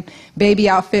Klan baby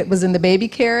outfit was in the baby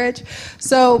carriage.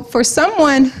 So for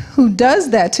someone who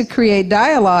does that to create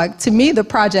dialogue, to me the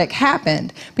project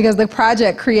happened, because the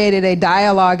project created a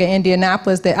dialogue in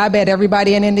Indianapolis that I bet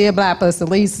everybody in Indianapolis, at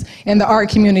least in the art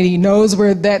community, knows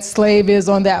where that slave is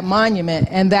on that monument,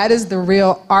 and that is the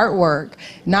real artwork,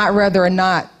 not whether or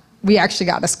not we actually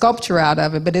got a sculpture out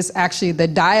of it, but it's actually the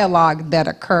dialogue that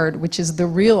occurred, which is the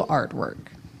real artwork.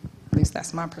 At least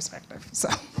that's my perspective. So.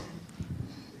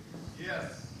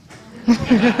 Yes.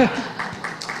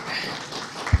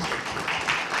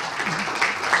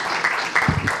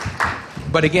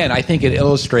 But again, I think it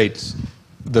illustrates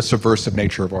the subversive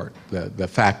nature of art, the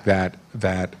fact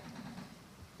that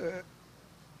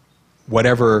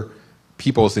whatever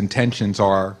people's intentions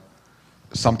are,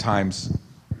 sometimes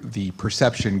the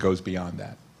perception goes beyond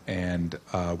that, and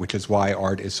which is why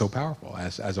art is so powerful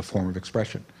as a form of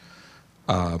expression.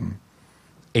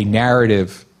 A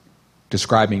narrative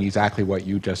describing exactly what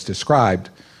you just described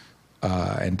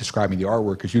and describing the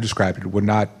artwork as you described it would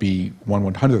not be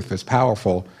 1/100th as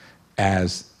powerful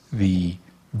as the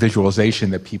visualization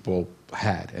that people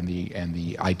had and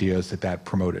the ideas that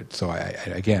promoted. So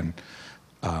again,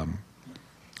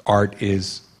 art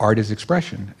is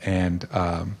expression, and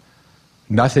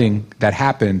nothing that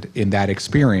happened in that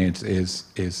experience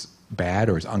is bad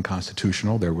or is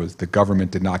unconstitutional. The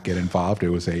government did not get involved. It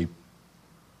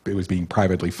was being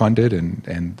privately funded,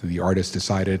 and the artist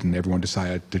decided, and everyone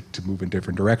decided to move in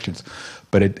different directions.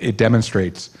 But it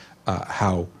demonstrates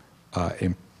how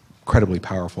incredibly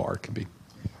powerful art can be.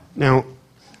 Now,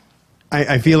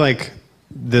 I feel like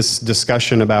this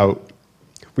discussion about,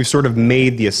 we've sort of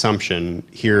made the assumption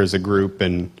here as a group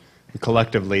and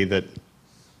collectively that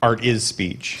art is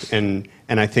speech, and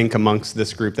I think amongst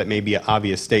this group that may be an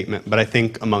obvious statement, but I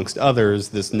think amongst others,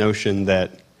 this notion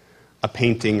that a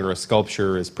painting or a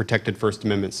sculpture is protected First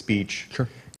Amendment speech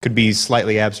could be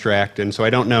slightly abstract. And so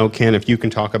I don't know, Ken, if you can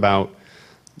talk about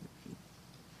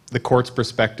the court's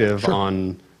perspective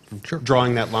on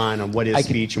drawing that line on what is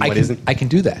speech and what isn't. I can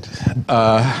do that.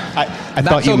 I Not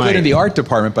thought so you might. good in the art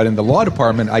department, but in the law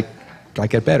department, I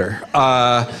get better.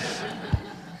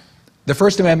 The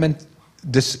First Amendment,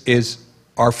 this is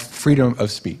our freedom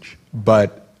of speech,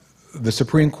 but the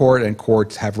Supreme Court and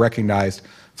courts have recognized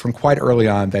from quite early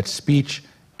on that speech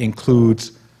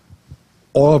includes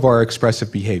all of our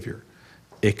expressive behavior.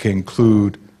 It can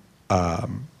include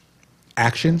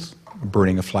actions.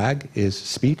 Burning a flag is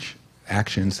speech,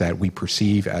 actions that we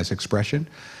perceive as expression.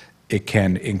 It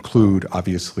can include,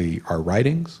 obviously, our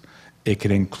writings. It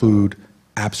can include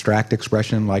abstract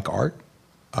expression like art,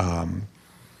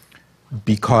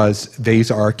 because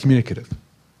these are communicative.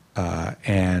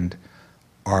 And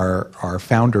our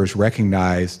founders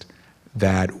recognized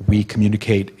that we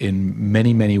communicate in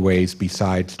many, many ways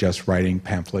besides just writing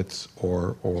pamphlets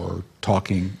or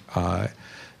talking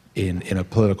in a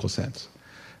political sense.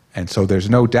 And so there's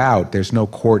no doubt, there's no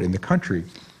court in the country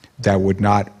that would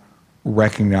not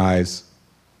recognize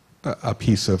a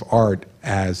piece of art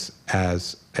as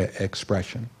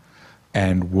expression,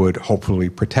 and would hopefully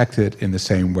protect it in the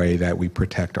same way that we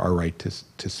protect our right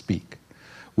to speak.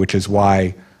 Which is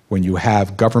why when you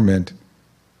have government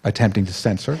attempting to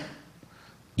censor,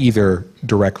 either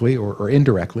directly or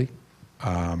indirectly,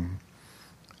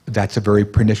 that's a very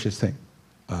pernicious thing.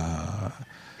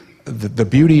 The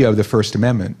beauty of the First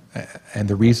Amendment, and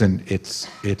the reason it's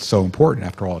so important,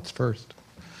 after all, it's first,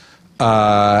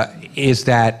 is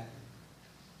that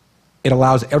it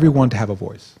allows everyone to have a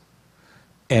voice.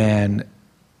 And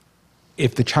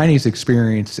if the Chinese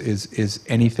experience is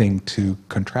anything to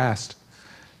contrast,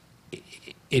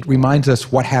 it reminds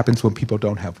us what happens when people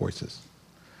don't have voices.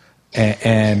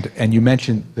 And you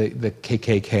mentioned the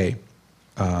KKK.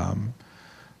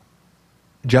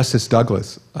 Justice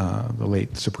Douglas, the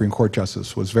late Supreme Court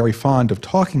Justice, was very fond of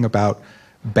talking about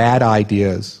bad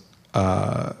ideas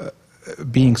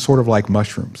being sort of like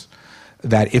mushrooms.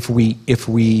 That if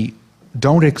we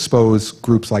don't expose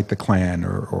groups like the Klan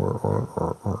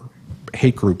or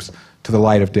hate groups to the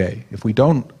light of day, if we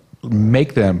don't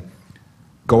make them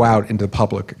go out into the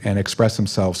public and express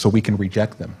themselves so we can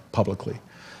reject them publicly,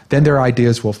 then their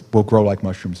ideas will grow like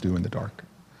mushrooms do in the dark.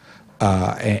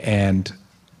 And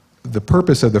the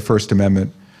purpose of the First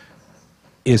Amendment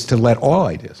is to let all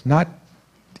ideas, not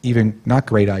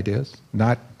great ideas,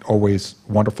 not always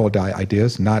wonderful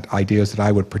ideas, not ideas that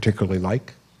I would particularly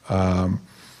like,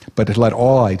 but to let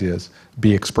all ideas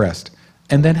be expressed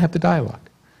and then have the dialogue.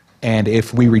 And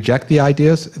if we reject the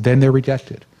ideas, then they're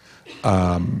rejected.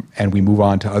 And we move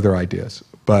on to other ideas.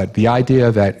 But the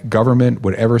idea that government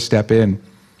would ever step in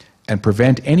and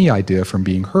prevent any idea from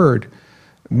being heard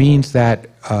means that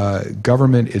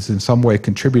government is in some way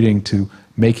contributing to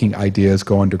making ideas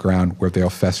go underground where they'll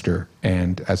fester,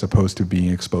 and as opposed to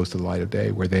being exposed to the light of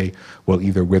day, where they will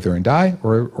either wither and die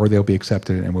or they'll be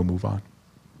accepted and we'll move on.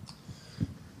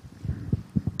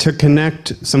 To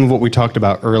connect some of what we talked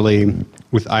about early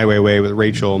with Ai Weiwei, with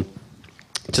Rachel,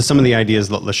 to some of the ideas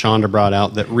that LaShonda brought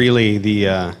out, that really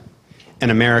in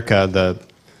America,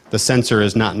 the censor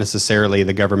is not necessarily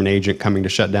the government agent coming to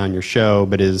shut down your show,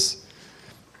 but is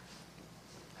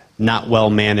not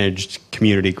well-managed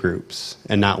community groups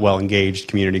and not well-engaged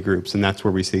community groups, and that's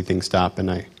where we see things stop.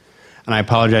 And I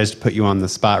apologize to put you on the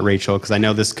spot, Rachel, because I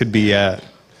know this could be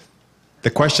the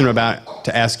question I'm about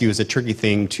to ask you is a tricky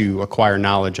thing to acquire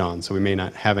knowledge on, so we may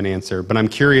not have an answer. But I'm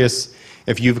curious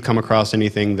if you've come across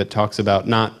anything that talks about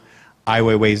not Ai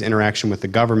Weiwei's interaction with the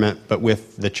government, but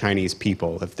with the Chinese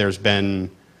people, if there's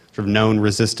been sort of known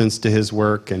resistance to his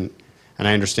work, and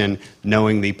I understand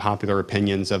knowing the popular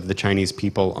opinions of the Chinese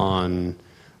people on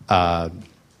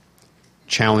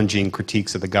challenging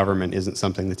critiques of the government isn't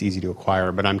something that's easy to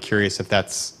acquire, but I'm curious if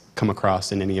that's come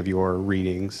across in any of your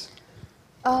readings.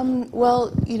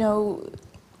 Well, you know,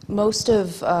 most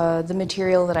of the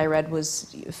material that I read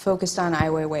was focused on Ai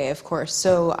Weiwei, of course,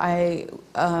 so I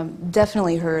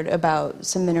definitely heard about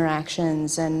some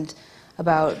interactions and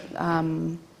about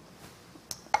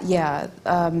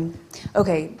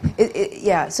okay.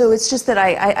 Yeah, so it's just that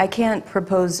I can't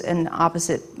propose an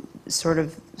opposite sort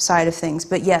of side of things,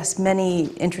 but yes, many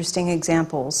interesting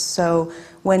examples. So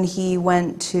when he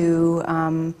went to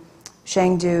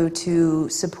Chengdu to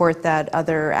support that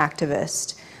other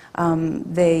activist,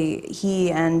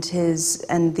 he and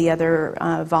the other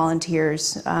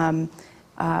volunteers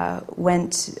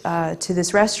went to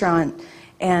this restaurant,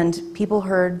 and people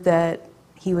heard that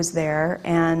he was there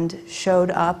and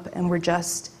showed up and were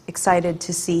just excited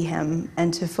to see him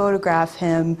and to photograph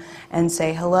him and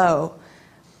say hello.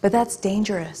 But that's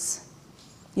dangerous,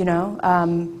 you know?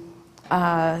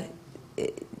 Ai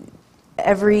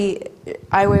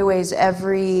Weiwei's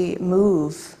every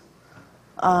move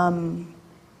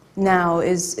now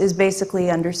is basically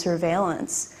under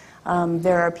surveillance.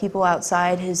 There are people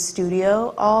outside his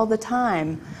studio all the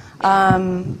time.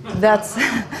 That's,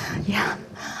 yeah.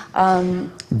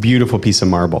 Beautiful piece of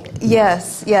marble.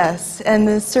 Yes, yes. And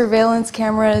the surveillance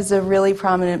camera is a really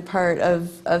prominent part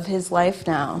of his life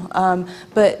now.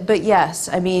 But yes,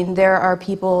 I mean, there are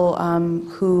people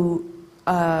who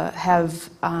have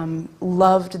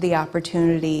loved the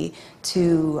opportunity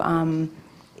to,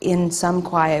 in some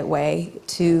quiet way,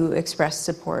 to express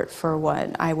support for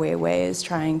what Ai Weiwei is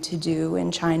trying to do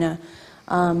in China.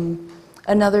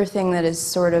 Another thing that is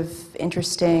sort of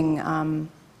interesting,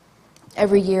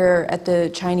 every year at the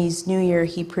Chinese New Year,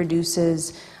 he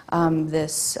produces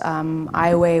this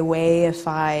Ai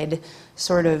Weiwei-ified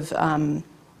sort of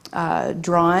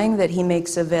drawing that he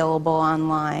makes available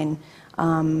online.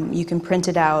 You can print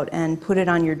it out and put it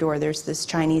on your door. There's this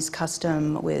Chinese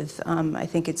custom with, I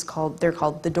think they're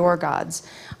called the door gods.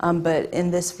 But in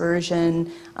this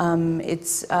version,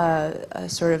 it's a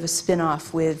sort of a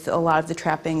spin-off with a lot of the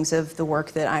trappings of the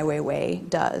work that Ai Weiwei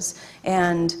does.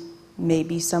 And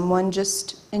maybe someone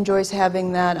just enjoys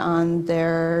having that on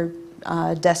their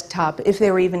desktop, if they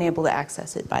were even able to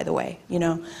access it, by the way, you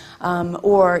know.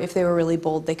 Or if they were really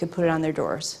bold, they could put it on their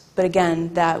doors. But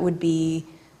again, that would be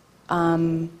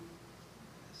a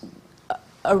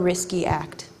risky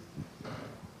act.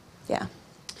 Yeah.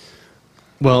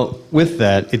 Well, with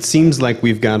that, it seems like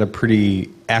we've got a pretty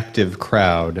active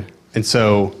crowd. And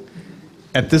so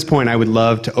at this point, I would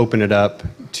love to open it up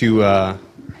to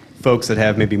folks that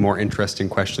have maybe more interesting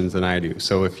questions than I do.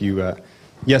 So if you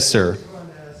Yes, sir.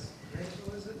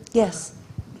 Rachel, is it? Yes.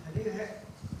 Have you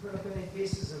put up any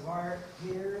pieces of art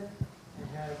here and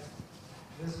have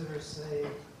visitors say,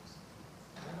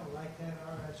 I don't like that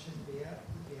art, that shouldn't be up?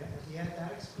 Have you had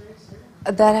that experience here?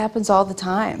 That happens all the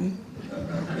time.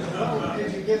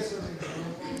 Could you give some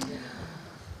examples?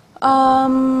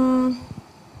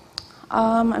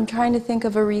 I'm trying to think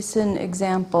of a recent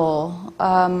example.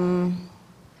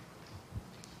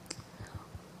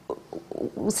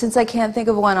 Since I can't think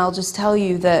of one, I'll just tell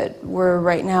you that we're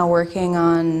right now working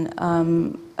on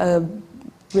a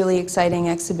really exciting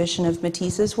exhibition of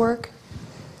Matisse's work.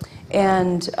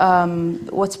 And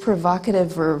what's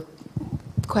provocative or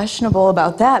questionable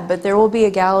about that, but there will be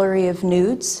a gallery of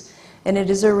nudes, and it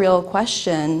is a real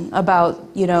question about,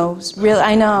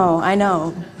 I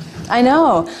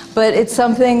know, but it's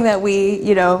something that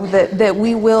we, that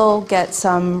we will get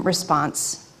some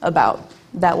response about.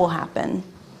 That will happen.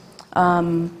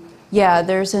 Yeah,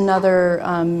 there's another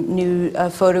new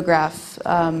photograph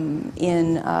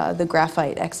in the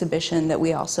graphite exhibition that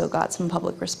we also got some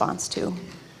public response to.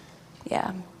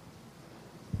 Yeah.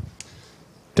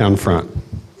 Down front.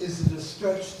 Is it a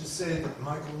stretch to say that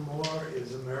Michael Moore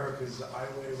is America's Ai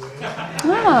Weiwei?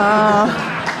 Oh,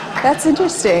 that's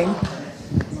interesting.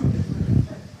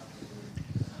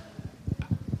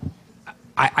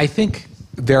 I think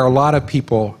there are a lot of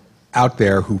people out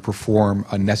there who perform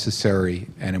a necessary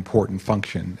and important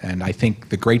function. And I think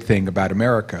the great thing about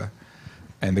America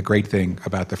and the great thing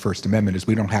about the First Amendment is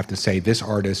we don't have to say this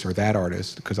artist or that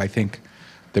artist, because I think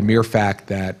the mere fact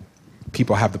that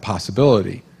people have the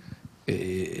possibility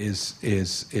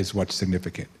is what's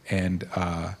significant. And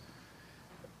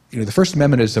the First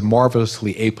Amendment is a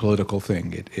marvelously apolitical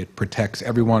thing. It protects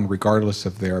everyone regardless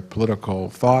of their political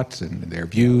thoughts and their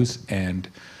views. And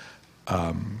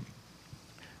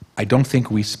I don't think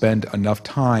we spend enough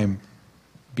time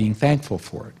being thankful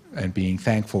for it and being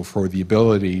thankful for the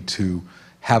ability to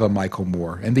have a Michael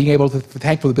Moore and being able to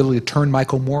thankful for the ability to turn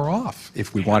Michael Moore off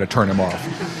if we want to turn him off.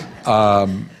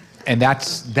 And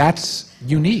that's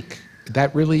unique.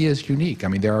 That really is unique. I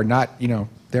mean, there are not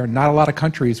a lot of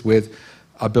countries with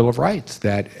a Bill of Rights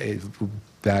that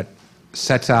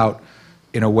sets out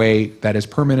in a way that is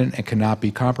permanent and cannot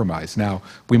be compromised. Now,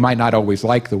 we might not always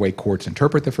like the way courts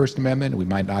interpret the First Amendment. We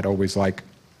might not always like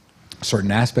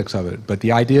certain aspects of it. But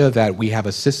the idea that we have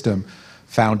a system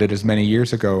founded as many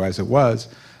years ago as it was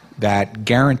that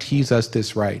guarantees us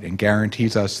this right and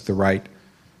guarantees us the right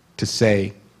to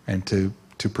say and to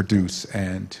produce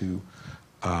and to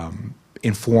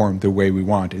inform the way we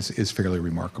want is fairly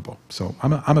remarkable. So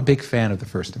I'm a big fan of the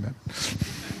First Amendment.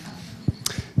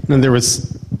 No, there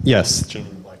was, yes,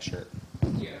 gentleman in the black shirt.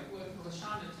 Yeah, well,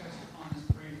 LaShonda touched upon this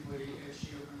briefly as she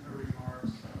opened her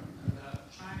remarks.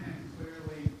 China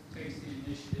clearly takes the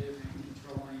initiative in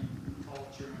controlling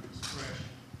culture and expression.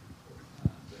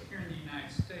 But here in the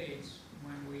United States,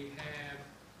 when we have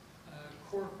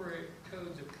corporate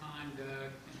codes of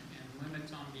conduct and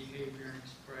limits on behavior and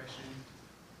expression,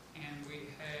 and we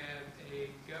have a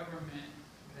government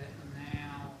that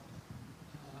now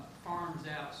farms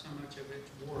out so much of its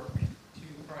work to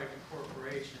private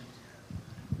corporations,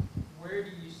 where do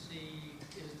you see,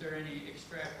 is there any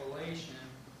extrapolation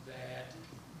that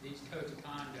these codes of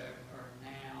conduct are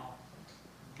now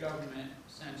government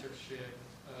censorship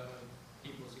of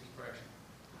people's expression?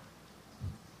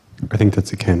 I think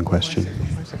that's a Ken question.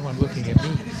 Why is everyone looking at me?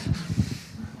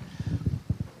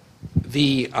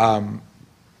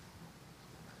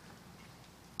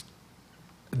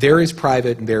 There is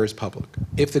private and there is public.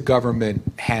 If the government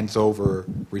hands over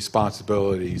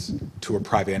responsibilities to a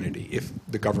private entity, if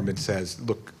the government says,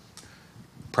 look,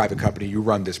 private company, you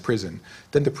run this prison,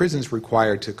 then the prison is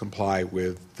required to comply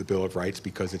with the Bill of Rights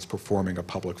because it's performing a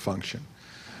public function.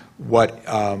 What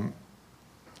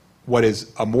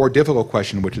is a more difficult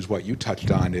question, which is what you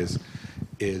touched on, is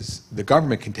the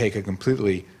government can take a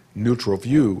completely neutral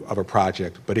view of a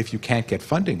project, but if you can't get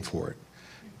funding for it,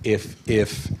 if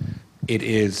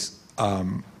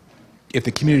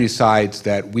the community decides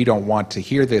that we don't want to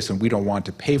hear this and we don't want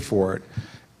to pay for it,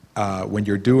 when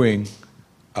you're doing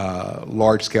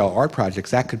large-scale art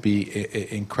projects, that could be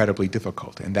incredibly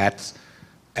difficult. And that's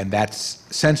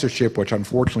censorship, which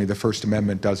unfortunately the First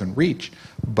Amendment doesn't reach,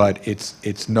 but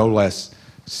it's no less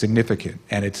significant.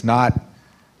 And it's not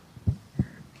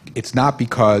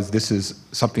because this is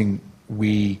something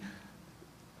we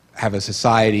have a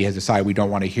society has decided we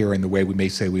don't want to hear in the way we may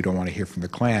say we don't want to hear from the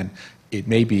Klan. It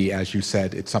may be, as you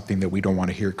said, it's something that we don't want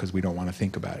to hear because we don't want to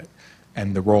think about it.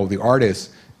 And the role of the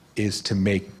artist is to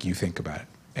make you think about it.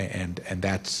 And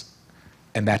that's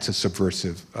a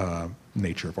subversive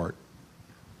nature of art.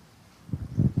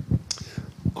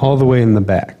 all the way in the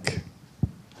back.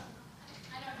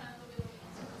 I don't know who will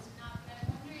answer this or not, but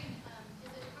I'm wondering, is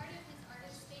it part of his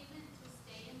artist statement to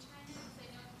stay in China? Because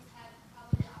I know he's had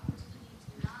probably the opportunity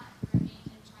to not remain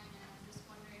in China. I'm just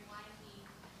wondering why he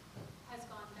has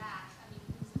gone back. I mean,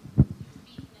 he was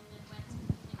beaten and then went to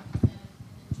Beijing and then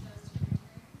chose to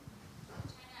return to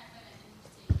China. I find that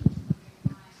interesting. I'm wondering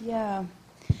why. Yeah.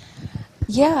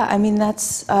 Yeah, I mean,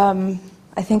 that's,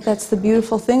 I think that's the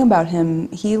beautiful thing about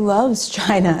him. He loves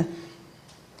China.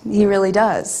 He really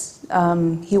does.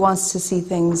 He wants to see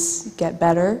things get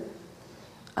better,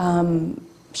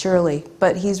 surely,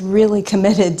 but he's really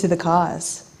committed to the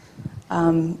cause.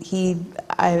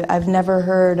 I've never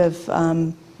heard of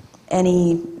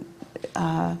any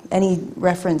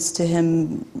reference to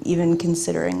him even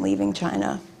considering leaving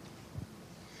China.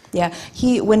 Yeah,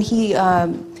 when he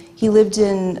lived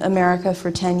in America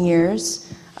for 10 years.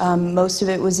 Most of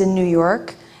it was in New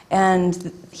York,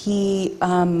 and he,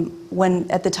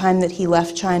 at the time that he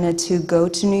left China to go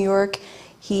to New York,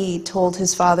 he told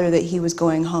his father that he was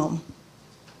going home.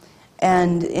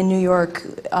 And in New York,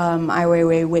 Ai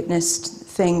Weiwei witnessed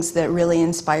things that really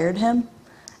inspired him,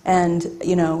 and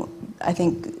I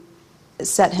think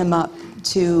set him up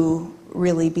to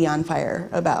really be on fire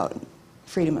about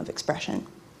freedom of expression.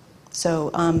 So,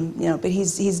 but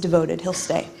he's devoted. He'll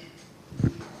stay.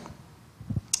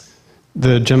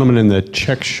 The gentleman in the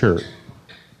check shirt.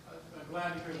 I'm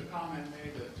glad to hear the comment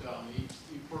made that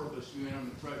he purposed UNM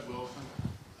and Fred Wilson,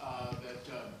 that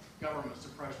government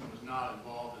suppression was not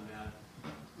involved in that.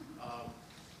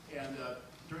 And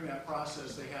during that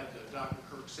process, they had Dr.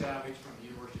 Kirk Savage from the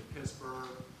University of Pittsburgh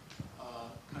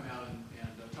come out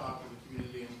and talk to the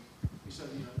community. And he said,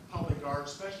 public art,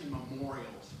 especially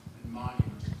memorials and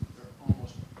monuments, they're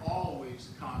almost always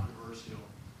controversial.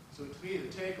 So to me, the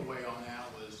takeaway on that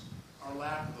was our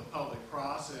lack of a public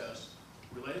process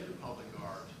related to public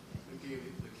art. It gave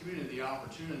the community the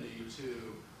opportunity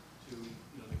to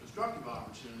the constructive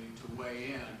opportunity to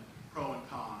weigh in pro and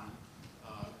con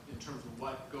in terms of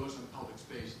what goes in public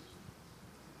spaces.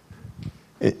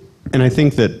 And I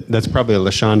think that's probably a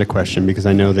LaShonda question, because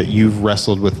I know that you've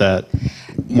wrestled with that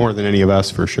more than any of us,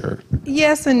 for sure.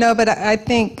 Yes and no, but I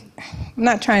think, I'm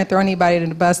not trying to throw anybody to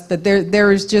the bus, but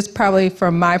there is just probably,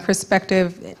 from my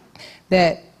perspective,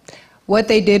 that what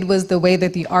they did was the way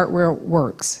that the artwork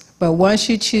works. But once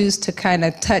you choose to kind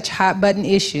of touch hot button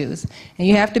issues, and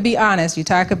you have to be honest, you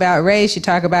talk about race, you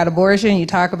talk about abortion, you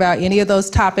talk about any of those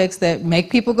topics that make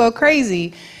people go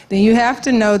crazy, then you have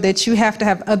to know that you have to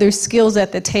have other skills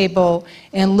at the table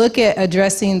and look at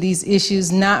addressing these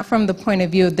issues not from the point of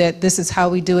view that this is how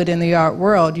we do it in the art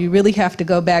world. You really have to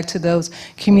go back to those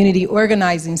community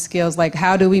organizing skills, like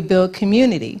how do we build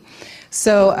community?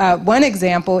 So one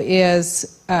example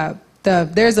is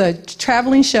there's a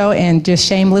traveling show, and just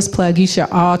shameless plug, you should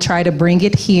all try to bring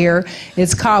it here.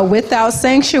 It's called Without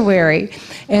Sanctuary.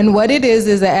 And what it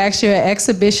is actually an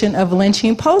exhibition of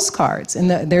lynching postcards. And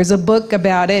there's a book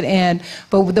about it.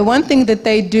 But the one thing that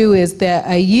they do is that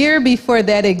a year before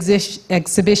that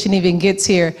exhibition even gets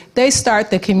here, they start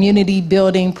the community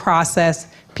building process,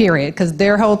 period. Because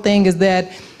their whole thing is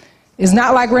that it's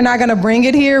not like we're not going to bring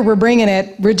it here, we're bringing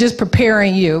it, we're just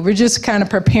preparing you. We're just kind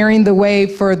of preparing the way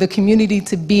for the community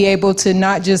to be able to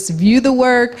not just view the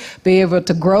work, be able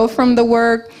to grow from the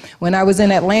work. When I was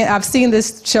in Atlanta, I've seen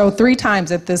this show 3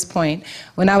 times at this point.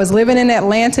 When I was living in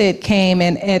Atlanta, it came,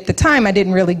 and at the time I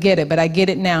didn't really get it, but I get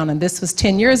it now, and this was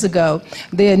 10 years ago.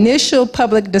 The initial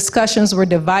public discussions were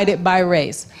divided by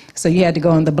race. So you had to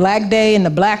go on the black day in the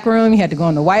black room, you had to go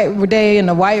on the white day in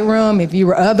the white room. If you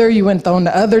were other, you went on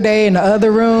the other day in the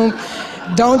other room.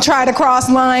 Don't try to cross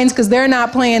lines, because they're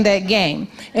not playing that game.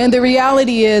 And the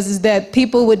reality is that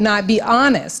people would not be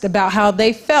honest about how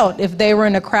they felt if they were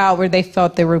in a crowd where they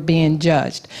felt they were being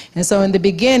judged. And so in the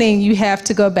beginning, you have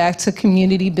to go back to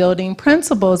community building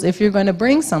principles if you're going to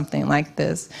bring something like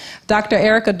this. Dr.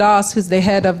 Erica Doss, who's the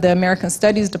head of the American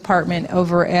Studies Department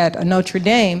over at Notre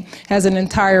Dame, has an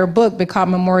entire book called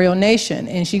Memorial Nation.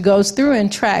 And she goes through and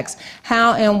tracks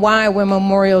how and why when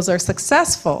memorials are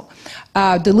successful.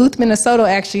 Duluth, Minnesota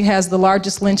actually has the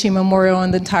largest lynching memorial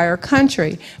in the entire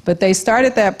country, but they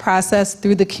started that process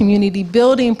through the community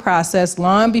building process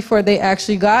long before they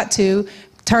actually got to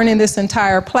turning this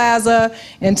entire plaza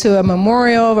into a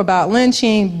memorial about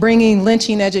lynching, bringing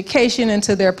lynching education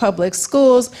into their public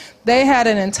schools. They had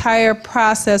an entire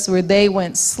process where they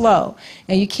went slow.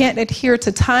 And you can't adhere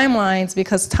to timelines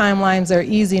because timelines are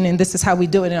easy, and this is how we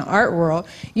do it in the art world.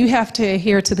 You have to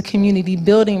adhere to the community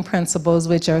building principles,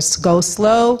 which are go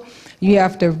slow. You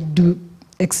have to do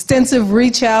extensive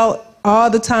reach out all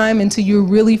the time until you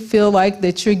really feel like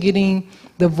that you're getting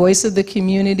the voice of the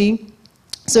community.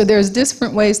 So there's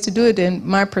different ways to do it, and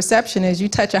my perception is you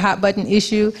touch a hot button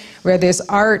issue, whether it's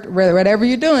art, whatever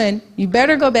you're doing, you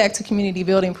better go back to community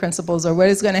building principles, or what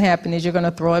is going to happen is you're going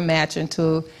to throw a match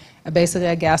into basically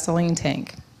a gasoline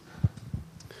tank.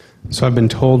 So I've been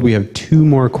told we have 2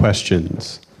 more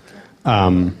questions.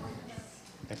 2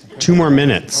 more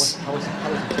minutes,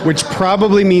 which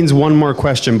probably means 1 more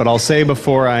question, but I'll say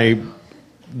before I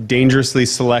dangerously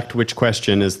select which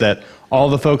question is that all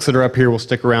the folks that are up here will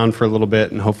stick around for a little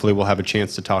bit, and hopefully we'll have a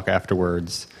chance to talk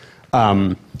afterwards.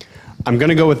 I'm going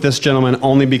to go with this gentleman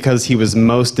only because he was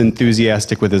most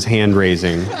enthusiastic with his hand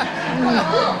raising.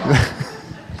 I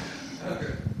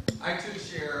too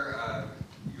share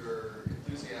your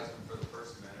enthusiasm for the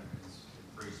First Amendment and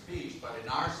free speech, but in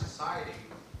our society,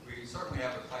 we certainly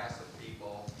have a class of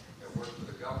people that work for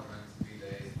the government, be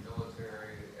they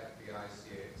military, FBI,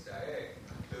 CIA,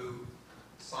 who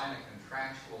sign a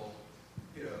contractual,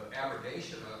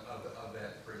 abrogation of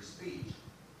that free speech.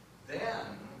 Then,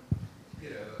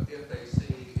 if they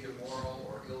see immoral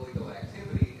or illegal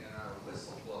activity in our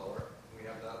whistleblower, we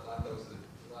have a lot of those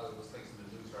things in the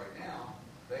news right now,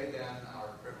 they then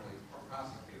are criminally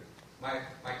prosecuted. My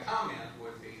comment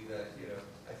would be that,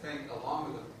 I think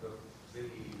along with the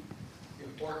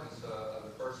importance of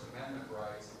the First Amendment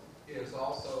rights is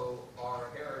also our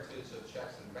heritage of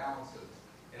checks and balances.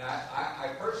 And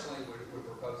I personally would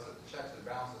propose that the checks and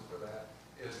balances for that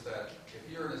is that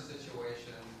if you're in a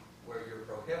situation where you're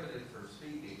prohibited from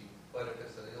speaking, but if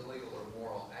it's an illegal or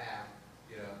moral act,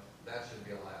 that should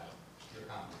be allowed. Your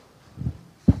comment.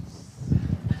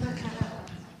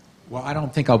 Well, I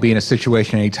don't think I'll be in a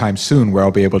situation anytime soon where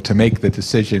I'll be able to make the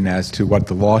decision as to what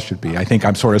the law should be. I think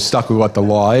I'm sort of stuck with what the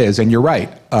law is, and you're right.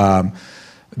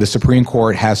 The Supreme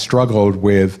Court has struggled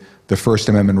with the First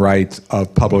Amendment rights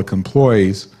of public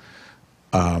employees,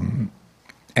 and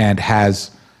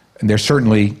there's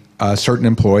certainly certain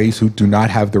employees who do not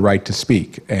have the right to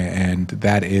speak, and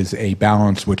that is a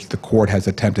balance which the court has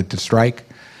attempted to strike,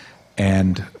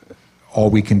 and all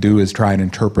we can do is try and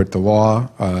interpret the law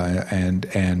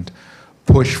and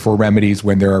push for remedies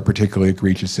when there are particularly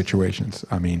egregious situations.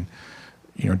 I mean,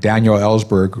 Daniel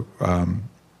Ellsberg,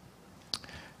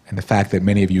 and the fact that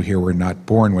many of you here were not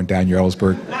born when Daniel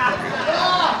Ellsberg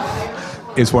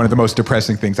is one of the most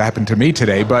depressing things that happened to me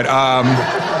today, but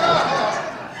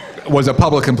was a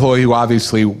public employee who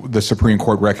obviously the Supreme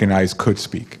Court recognized could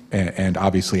speak and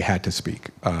obviously had to speak.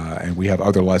 And we have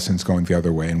other lessons going the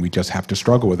other way, and we just have to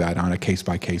struggle with that on a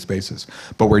case-by-case basis.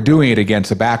 But we're doing it against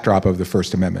the backdrop of the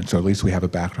First Amendment, so at least we have a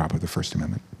backdrop of the First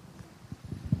Amendment.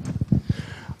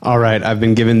 All right, I've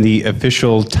been given the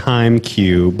official time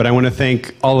cue, but I want to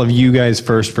thank all of you guys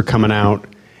first for coming out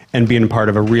and being part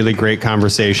of a really great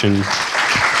conversation.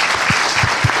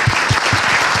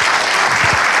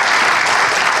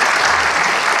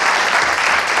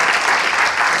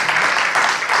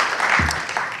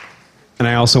 And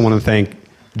I also want to thank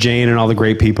Jane and all the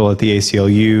great people at the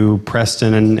ACLU,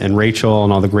 Preston and Rachel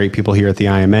and all the great people here at the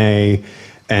IMA,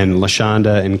 and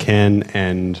LaShonda and Ken,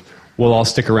 and we'll all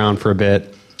stick around for a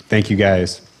bit. Thank you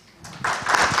guys.